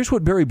 Here's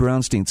what Barry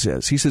Brownstein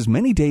says. He says,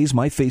 many days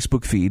my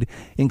Facebook feed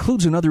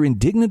includes another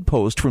indignant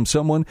post from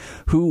someone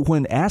who,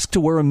 when asked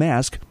to wear a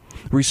mask,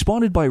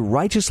 responded by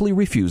righteously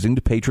refusing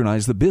to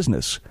patronize the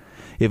business.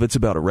 If it's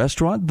about a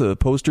restaurant, the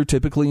poster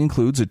typically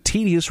includes a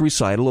tedious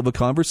recital of a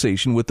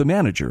conversation with the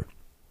manager.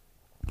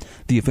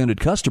 The offended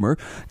customer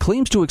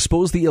claims to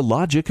expose the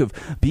illogic of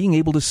being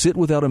able to sit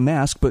without a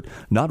mask but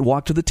not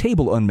walk to the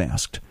table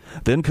unmasked.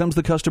 Then comes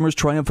the customer's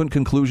triumphant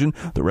conclusion,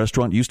 the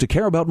restaurant used to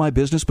care about my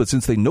business, but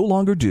since they no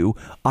longer do,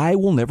 I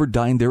will never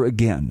dine there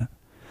again.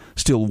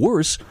 Still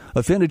worse,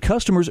 offended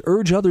customers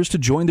urge others to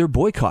join their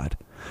boycott.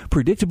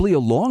 Predictably, a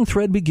long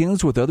thread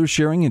begins with others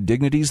sharing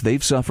indignities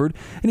they've suffered,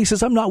 and he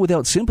says, I'm not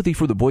without sympathy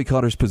for the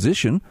boycotter's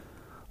position.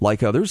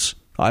 Like others,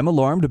 I'm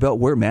alarmed about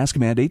where mask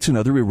mandates and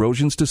other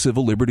erosions to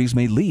civil liberties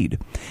may lead.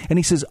 And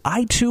he says,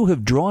 I too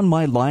have drawn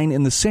my line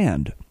in the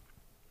sand.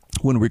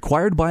 When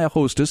required by a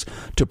hostess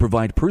to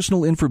provide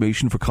personal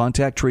information for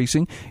contact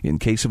tracing in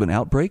case of an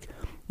outbreak,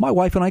 my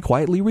wife and I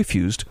quietly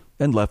refused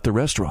and left the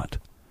restaurant.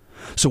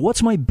 So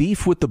what's my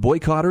beef with the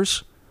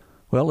boycotters?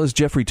 Well, as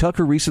Jeffrey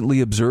Tucker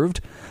recently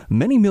observed,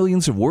 many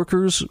millions of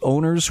workers,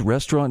 owners,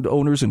 restaurant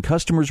owners, and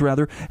customers,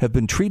 have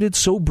been treated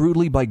so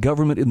brutally by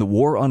government in the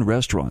war on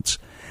restaurants.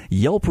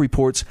 Yelp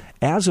reports,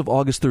 as of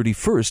August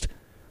 31st,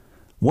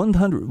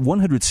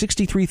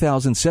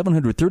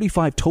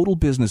 163,735 total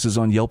businesses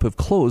on Yelp have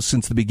closed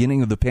since the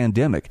beginning of the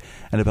pandemic,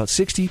 and about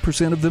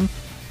 60% of them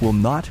will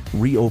not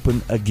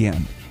reopen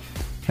again.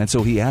 And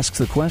so he asks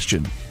the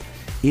question,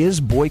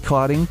 is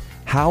boycotting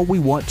how we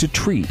want to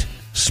treat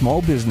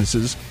small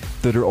businesses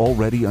that are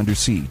already under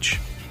siege?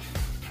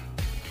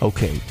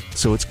 Okay,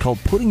 so it's called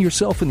putting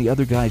yourself in the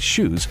other guy's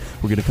shoes.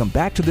 We're going to come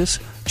back to this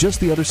just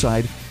the other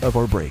side of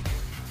our break.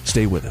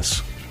 Stay with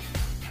us.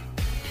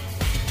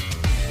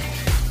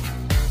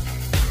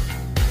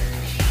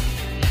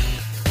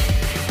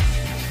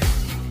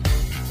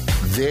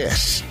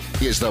 This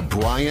is the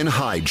Brian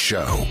Hyde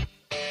Show.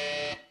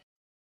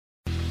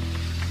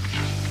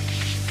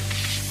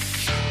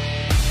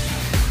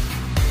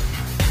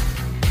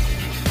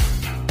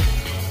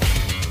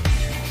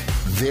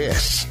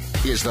 This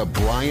is the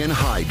Brian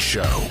Hyde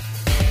Show.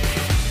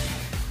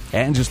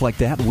 And just like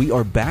that, we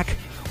are back.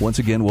 Once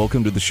again,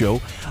 welcome to the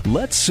show.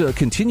 Let's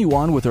continue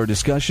on with our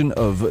discussion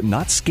of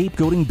not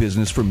scapegoating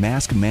business for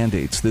mask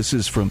mandates. This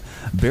is from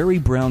Barry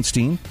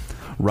Brownstein,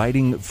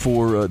 writing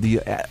for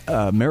the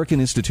American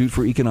Institute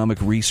for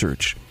Economic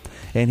Research.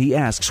 And he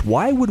asks,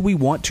 why would we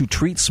want to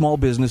treat small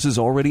businesses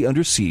already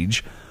under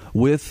siege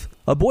with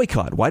a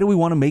boycott? Why do we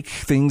want to make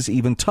things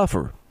even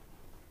tougher?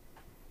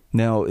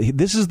 Now,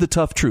 this is the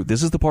tough truth.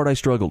 This is the part I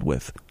struggled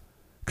with.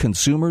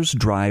 Consumers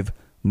drive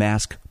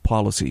mask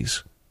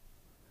policies.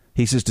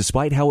 He says,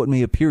 despite how it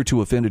may appear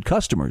to offended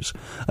customers,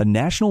 a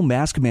national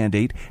mask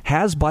mandate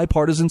has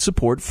bipartisan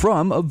support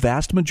from a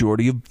vast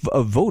majority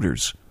of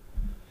voters.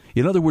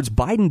 In other words,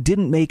 Biden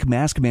didn't make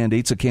mask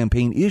mandates a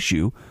campaign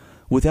issue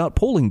without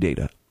polling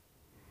data.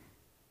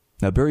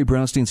 Now, Barry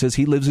Brownstein says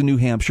he lives in New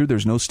Hampshire.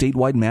 There's no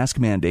statewide mask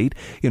mandate.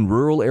 In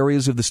rural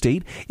areas of the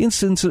state,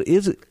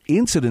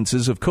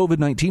 incidences of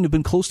COVID-19 have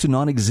been close to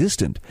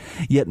non-existent,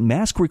 yet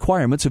mask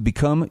requirements have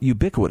become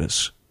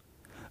ubiquitous.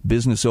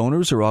 Business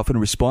owners are often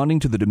responding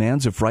to the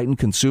demands of frightened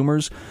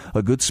consumers.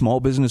 A good small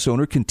business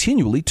owner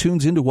continually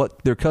tunes into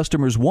what their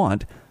customers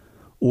want,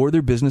 or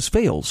their business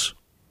fails.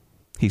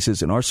 He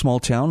says, in our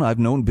small town, I've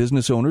known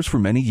business owners for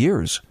many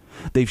years.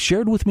 They've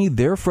shared with me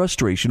their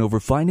frustration over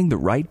finding the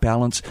right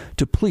balance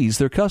to please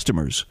their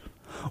customers.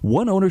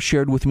 One owner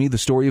shared with me the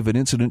story of an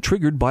incident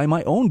triggered by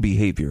my own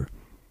behavior.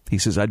 He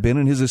says, I'd been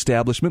in his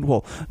establishment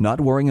while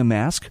not wearing a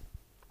mask.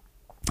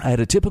 I had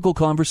a typical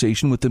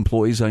conversation with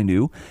employees I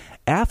knew.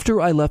 After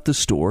I left the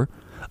store,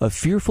 a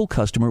fearful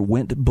customer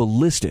went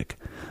ballistic,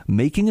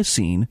 making a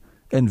scene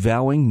and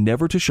vowing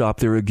never to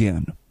shop there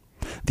again.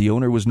 The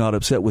owner was not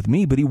upset with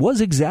me, but he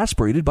was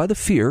exasperated by the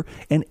fear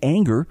and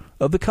anger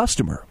of the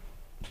customer.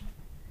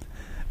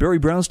 Barry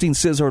Brownstein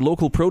says our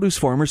local produce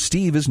farmer,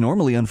 Steve, is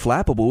normally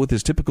unflappable with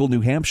his typical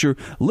New Hampshire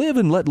live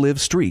and let live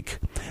streak.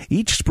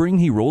 Each spring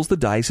he rolls the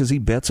dice as he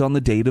bets on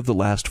the date of the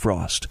last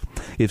frost.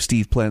 If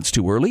Steve plants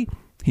too early,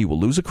 he will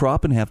lose a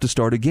crop and have to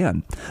start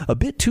again. A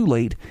bit too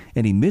late,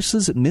 and he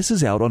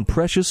misses out on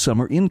precious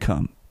summer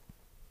income.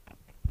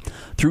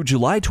 Through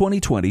July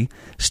 2020,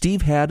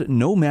 Steve had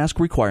no mask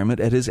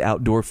requirement at his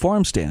outdoor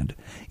farm stand.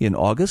 In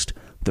August,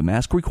 the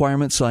mask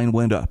requirement sign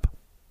went up.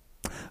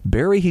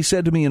 Barry, he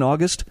said to me in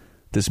August,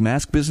 this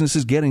mask business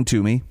is getting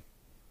to me.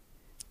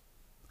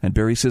 And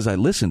Barry says, I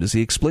listened as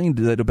he explained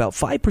that about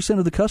 5%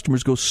 of the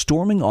customers go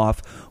storming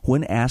off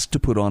when asked to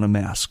put on a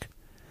mask.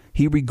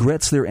 He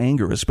regrets their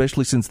anger,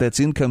 especially since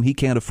that's income he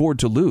can't afford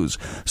to lose.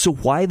 So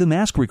why the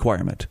mask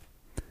requirement?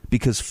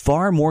 Because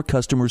far more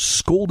customers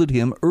scolded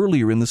him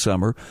earlier in the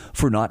summer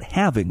for not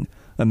having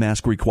a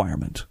mask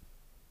requirement.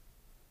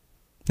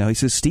 Now, he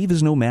says Steve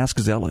is no mask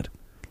zealot.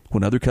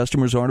 When other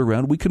customers aren't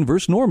around, we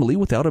converse normally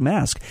without a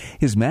mask.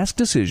 His mask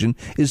decision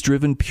is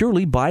driven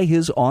purely by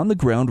his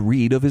on-the-ground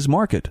read of his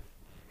market.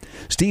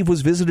 Steve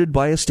was visited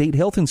by a state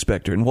health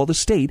inspector, and while the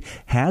state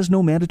has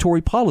no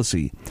mandatory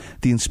policy,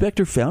 the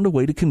inspector found a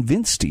way to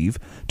convince Steve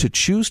to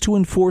choose to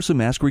enforce a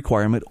mask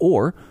requirement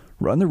or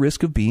run the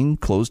risk of being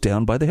closed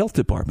down by the health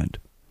department.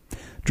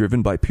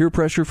 driven by peer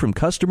pressure from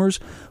customers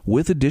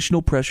with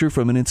additional pressure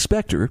from an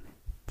inspector.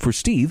 For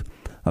Steve,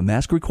 a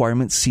mask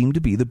requirement seemed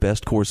to be the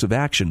best course of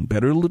action.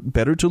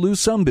 Better to lose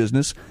some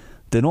business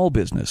than all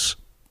business.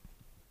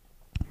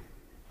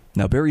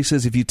 Now, Barry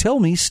says, if you tell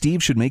me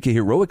Steve should make a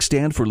heroic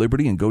stand for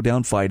liberty and go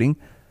down fighting,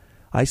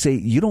 I say,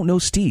 you don't know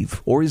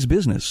Steve or his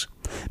business.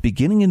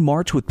 Beginning in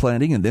March with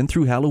planting and then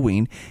through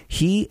Halloween,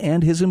 he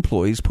and his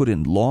employees put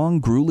in long,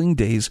 grueling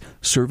days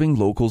serving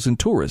locals and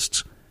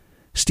tourists.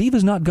 Steve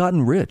has not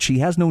gotten rich. He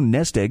has no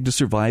nest egg to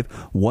survive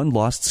one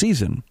lost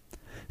season.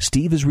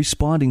 Steve is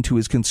responding to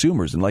his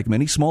consumers, and like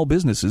many small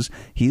businesses,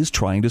 he is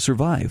trying to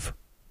survive.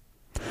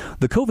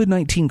 The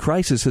COVID-19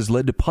 crisis has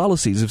led to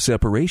policies of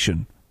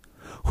separation.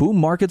 Whom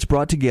markets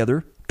brought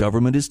together,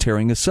 government is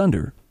tearing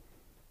asunder.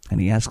 And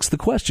he asks the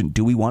question,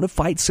 do we want to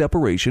fight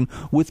separation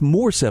with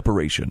more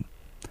separation?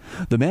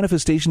 The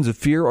manifestations of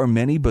fear are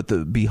many,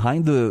 but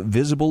behind the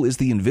visible is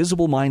the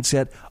invisible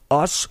mindset,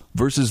 us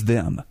versus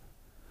them.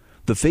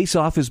 The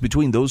face-off is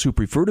between those who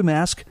prefer to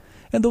mask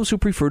and those who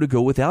prefer to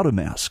go without a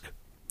mask.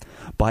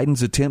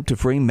 Biden's attempt to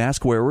frame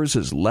mask wearers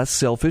as less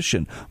selfish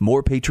and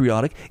more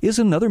patriotic is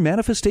another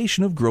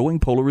manifestation of growing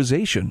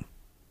polarization.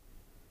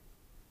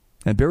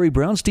 And Barry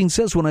Brownstein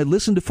says, when I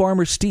listened to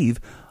Farmer Steve,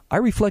 I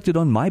reflected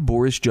on my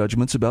boorish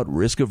judgments about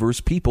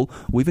risk-averse people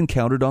we've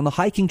encountered on the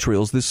hiking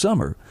trails this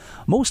summer.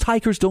 Most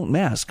hikers don't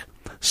mask.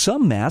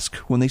 Some mask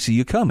when they see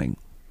you coming.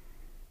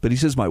 But he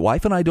says, my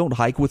wife and I don't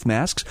hike with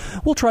masks.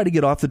 We'll try to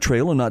get off the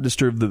trail and not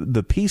disturb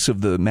the peace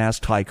of the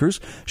masked hikers.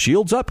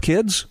 Shields up,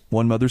 kids,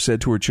 one mother said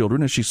to her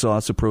children as she saw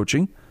us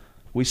approaching.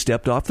 We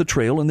stepped off the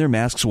trail and their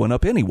masks went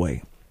up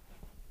anyway.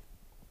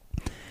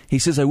 He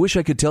says, I wish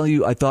I could tell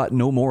you I thought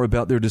no more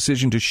about their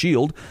decision to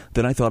shield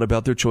than I thought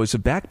about their choice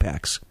of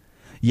backpacks.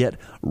 Yet,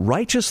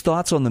 righteous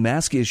thoughts on the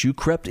mask issue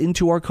crept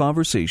into our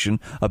conversation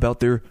about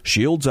their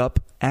shields up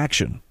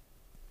action.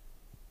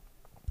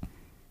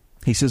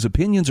 He says,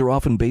 opinions are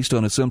often based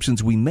on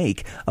assumptions we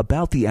make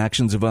about the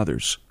actions of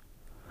others.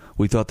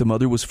 We thought the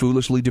mother was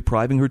foolishly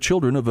depriving her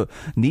children of a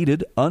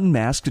needed,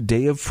 unmasked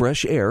day of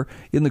fresh air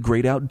in the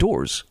great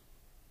outdoors.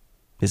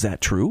 Is that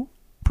true?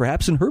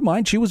 Perhaps in her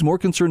mind, she was more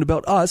concerned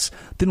about us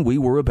than we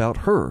were about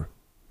her.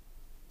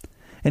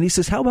 And he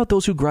says, how about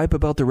those who gripe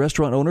about the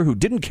restaurant owner who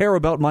didn't care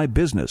about my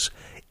business?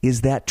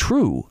 Is that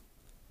true?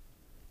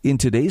 In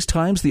today's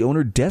times, the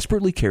owner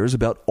desperately cares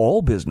about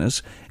all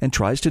business and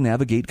tries to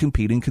navigate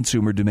competing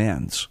consumer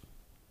demands.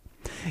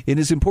 In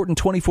his important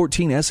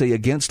 2014 essay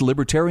against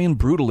libertarian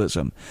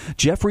brutalism,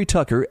 Jeffrey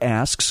Tucker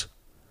asks,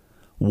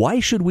 why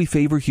should we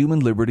favor human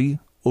liberty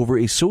over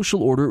a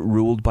social order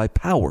ruled by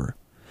power?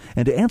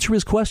 And to answer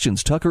his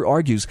questions, Tucker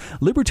argues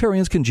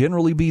libertarians can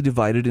generally be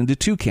divided into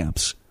two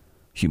camps,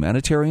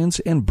 humanitarians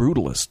and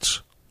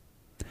brutalists.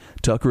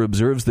 Tucker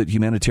observes that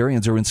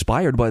humanitarians are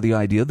inspired by the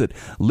idea that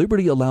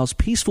liberty allows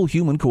peaceful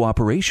human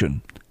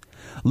cooperation.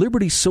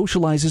 Liberty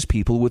socializes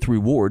people with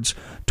rewards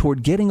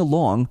toward getting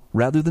along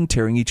rather than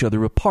tearing each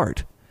other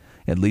apart,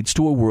 and leads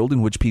to a world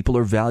in which people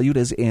are valued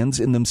as ends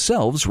in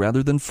themselves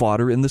rather than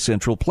fodder in the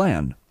central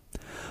plan.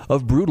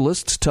 Of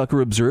brutalists,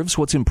 Tucker observes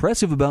what's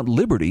impressive about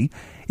liberty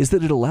is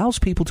that it allows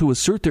people to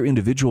assert their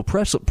individual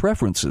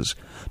preferences,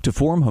 to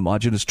form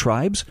homogeneous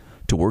tribes,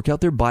 to work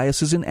out their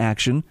biases in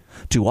action,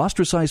 to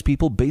ostracize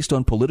people based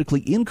on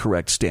politically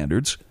incorrect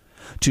standards,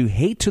 to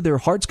hate to their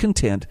heart's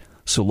content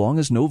so long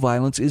as no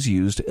violence is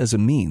used as a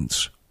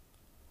means.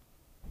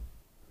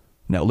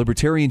 Now,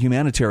 libertarian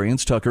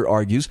humanitarians, Tucker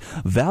argues,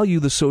 value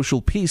the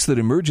social peace that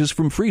emerges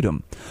from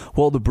freedom,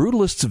 while the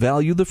brutalists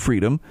value the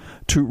freedom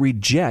to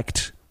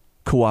reject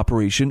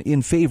cooperation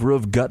in favor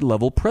of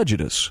gut-level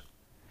prejudice.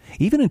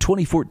 Even in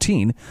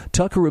 2014,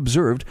 Tucker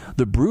observed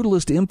the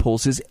brutalist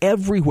impulse is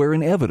everywhere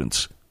in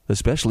evidence,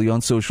 especially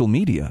on social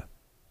media.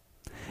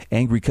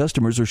 Angry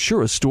customers are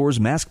sure a store's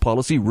mask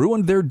policy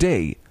ruined their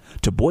day.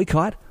 To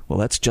boycott, well,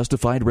 that's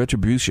justified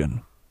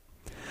retribution.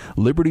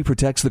 Liberty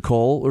protects the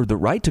call or the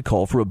right to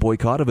call for a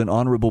boycott of an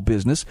honorable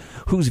business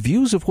whose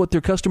views of what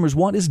their customers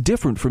want is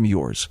different from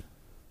yours.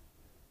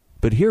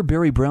 But here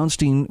Barry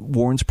Brownstein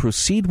warns,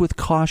 proceed with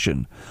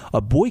caution.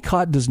 A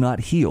boycott does not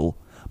heal,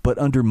 but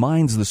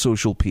undermines the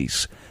social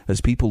peace,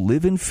 as people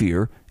live in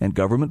fear and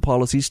government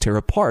policies tear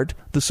apart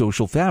the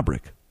social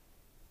fabric.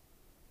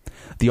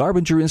 The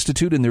Arbinger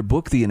Institute, in their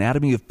book, The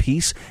Anatomy of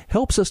Peace,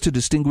 helps us to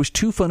distinguish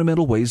two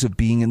fundamental ways of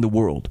being in the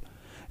world.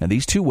 And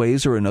these two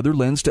ways are another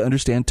lens to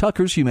understand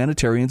Tucker's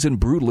humanitarians and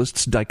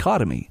brutalists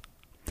dichotomy.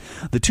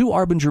 The two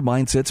Arbinger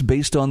mindsets,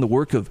 based on the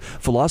work of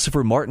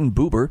philosopher Martin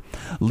Buber,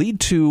 lead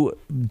to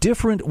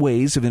different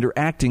ways of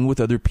interacting with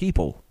other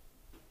people.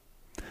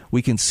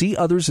 We can see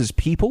others as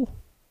people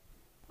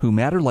who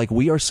matter like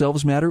we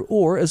ourselves matter,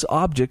 or as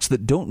objects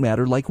that don't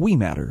matter like we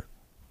matter.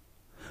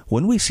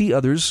 When we see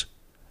others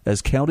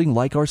as counting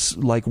like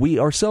we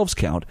ourselves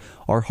count,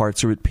 our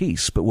hearts are at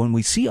peace. But when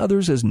we see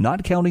others as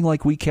not counting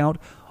like we count,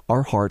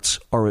 our hearts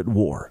are at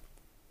war.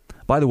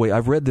 By the way,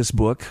 I've read this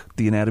book,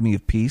 The Anatomy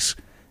of Peace,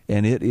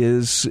 and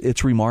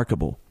it's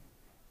remarkable.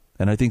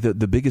 And I think that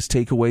the biggest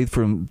takeaway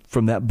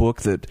from that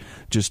book that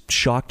just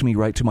shocked me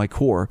right to my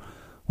core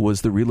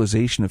was the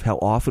realization of how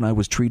often I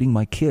was treating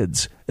my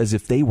kids as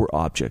if they were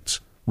objects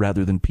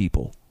rather than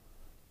people.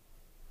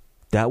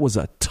 That was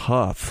a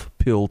tough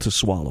pill to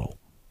swallow.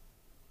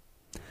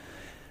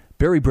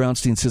 Barry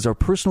Brownstein says our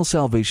personal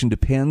salvation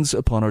depends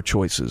upon our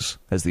choices.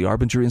 As the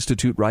Arbinger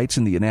Institute writes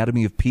in The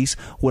Anatomy of Peace,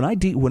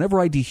 whenever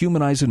I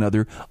dehumanize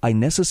another, I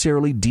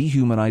necessarily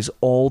dehumanize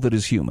all that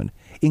is human,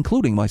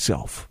 including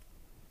myself.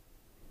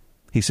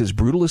 He says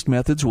brutalist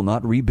methods will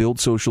not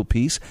rebuild social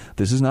peace.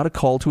 This is not a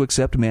call to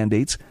accept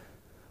mandates,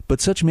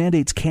 but such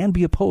mandates can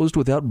be opposed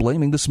without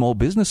blaming the small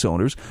business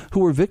owners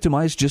who are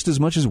victimized just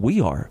as much as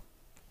we are.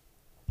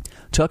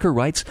 Tucker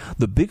writes,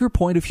 the bigger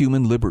point of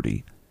human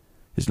liberty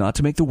is not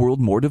to make the world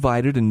more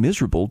divided and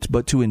miserable,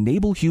 but to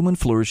enable human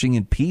flourishing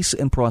in peace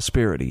and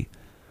prosperity.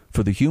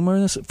 For the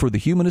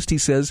humanist, he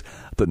says,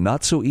 the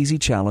not-so-easy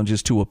challenge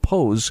is to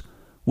oppose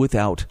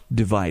without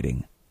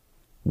dividing.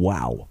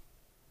 Wow.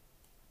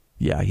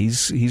 Yeah,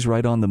 he's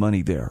right on the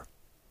money there.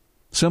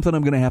 Something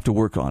I'm going to have to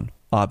work on,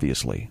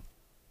 obviously.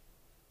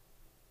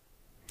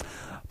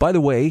 By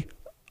the way,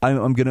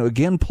 I'm going to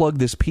again plug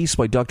this piece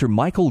by Dr.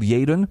 Michael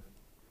Yaden,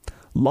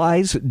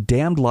 Lies,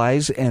 Damned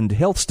Lies, and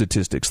Health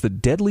Statistics, the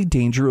Deadly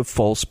Danger of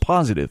False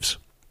Positives.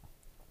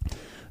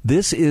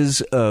 This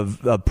is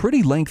a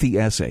pretty lengthy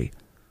essay.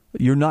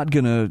 You're not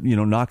going to,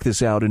 knock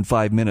this out in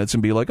 5 minutes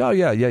and be like, oh,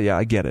 yeah,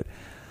 I get it.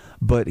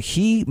 But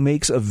he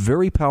makes a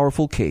very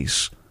powerful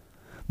case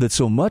that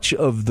so much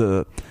of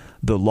the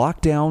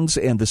lockdowns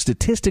and the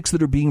statistics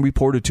that are being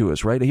reported to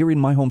us, right, here in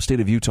my home state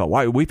of Utah,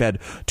 why we've had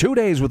 2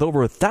 days with over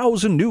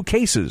 1,000 new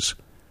cases.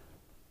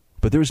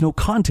 But there is no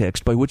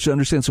context by which to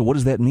understand. So what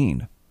does that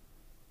mean?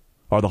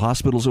 Are the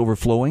hospitals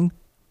overflowing?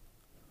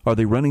 Are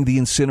they running the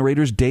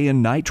incinerators day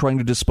and night trying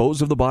to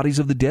dispose of the bodies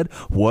of the dead?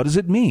 What does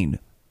it mean?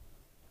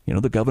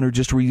 The governor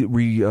just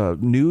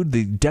renewed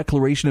the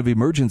declaration of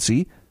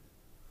emergency.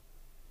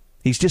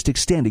 He's just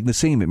extending the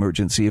same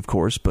emergency, of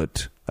course,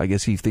 but I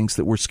guess he thinks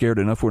that we're scared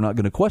enough we're not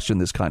going to question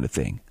this kind of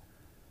thing.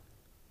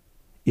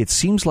 It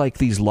seems like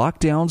these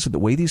lockdowns and the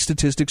way these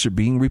statistics are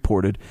being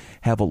reported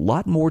have a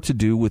lot more to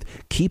do with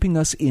keeping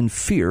us in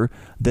fear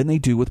than they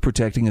do with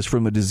protecting us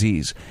from a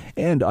disease.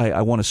 And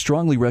I want to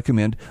strongly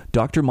recommend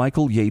Dr.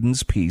 Michael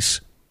Yaden's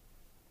piece,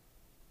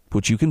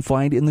 which you can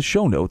find in the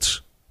show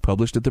notes,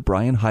 published at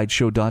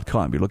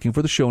thebrianhydeshow.com. You're looking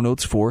for the show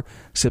notes for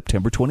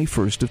September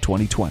 21st of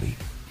 2020.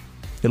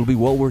 It'll be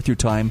well worth your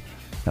time,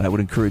 and I would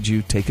encourage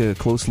you to take a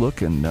close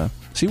look and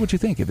see what you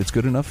think. If it's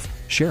good enough,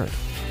 share it.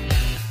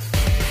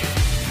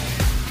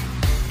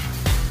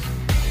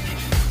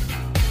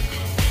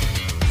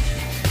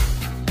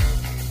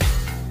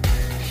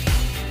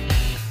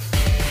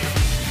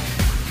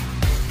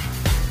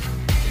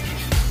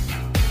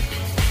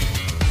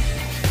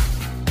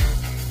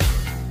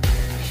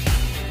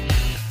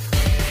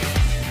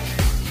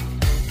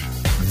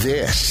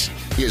 This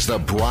is The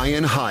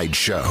Brian Hyde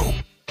Show.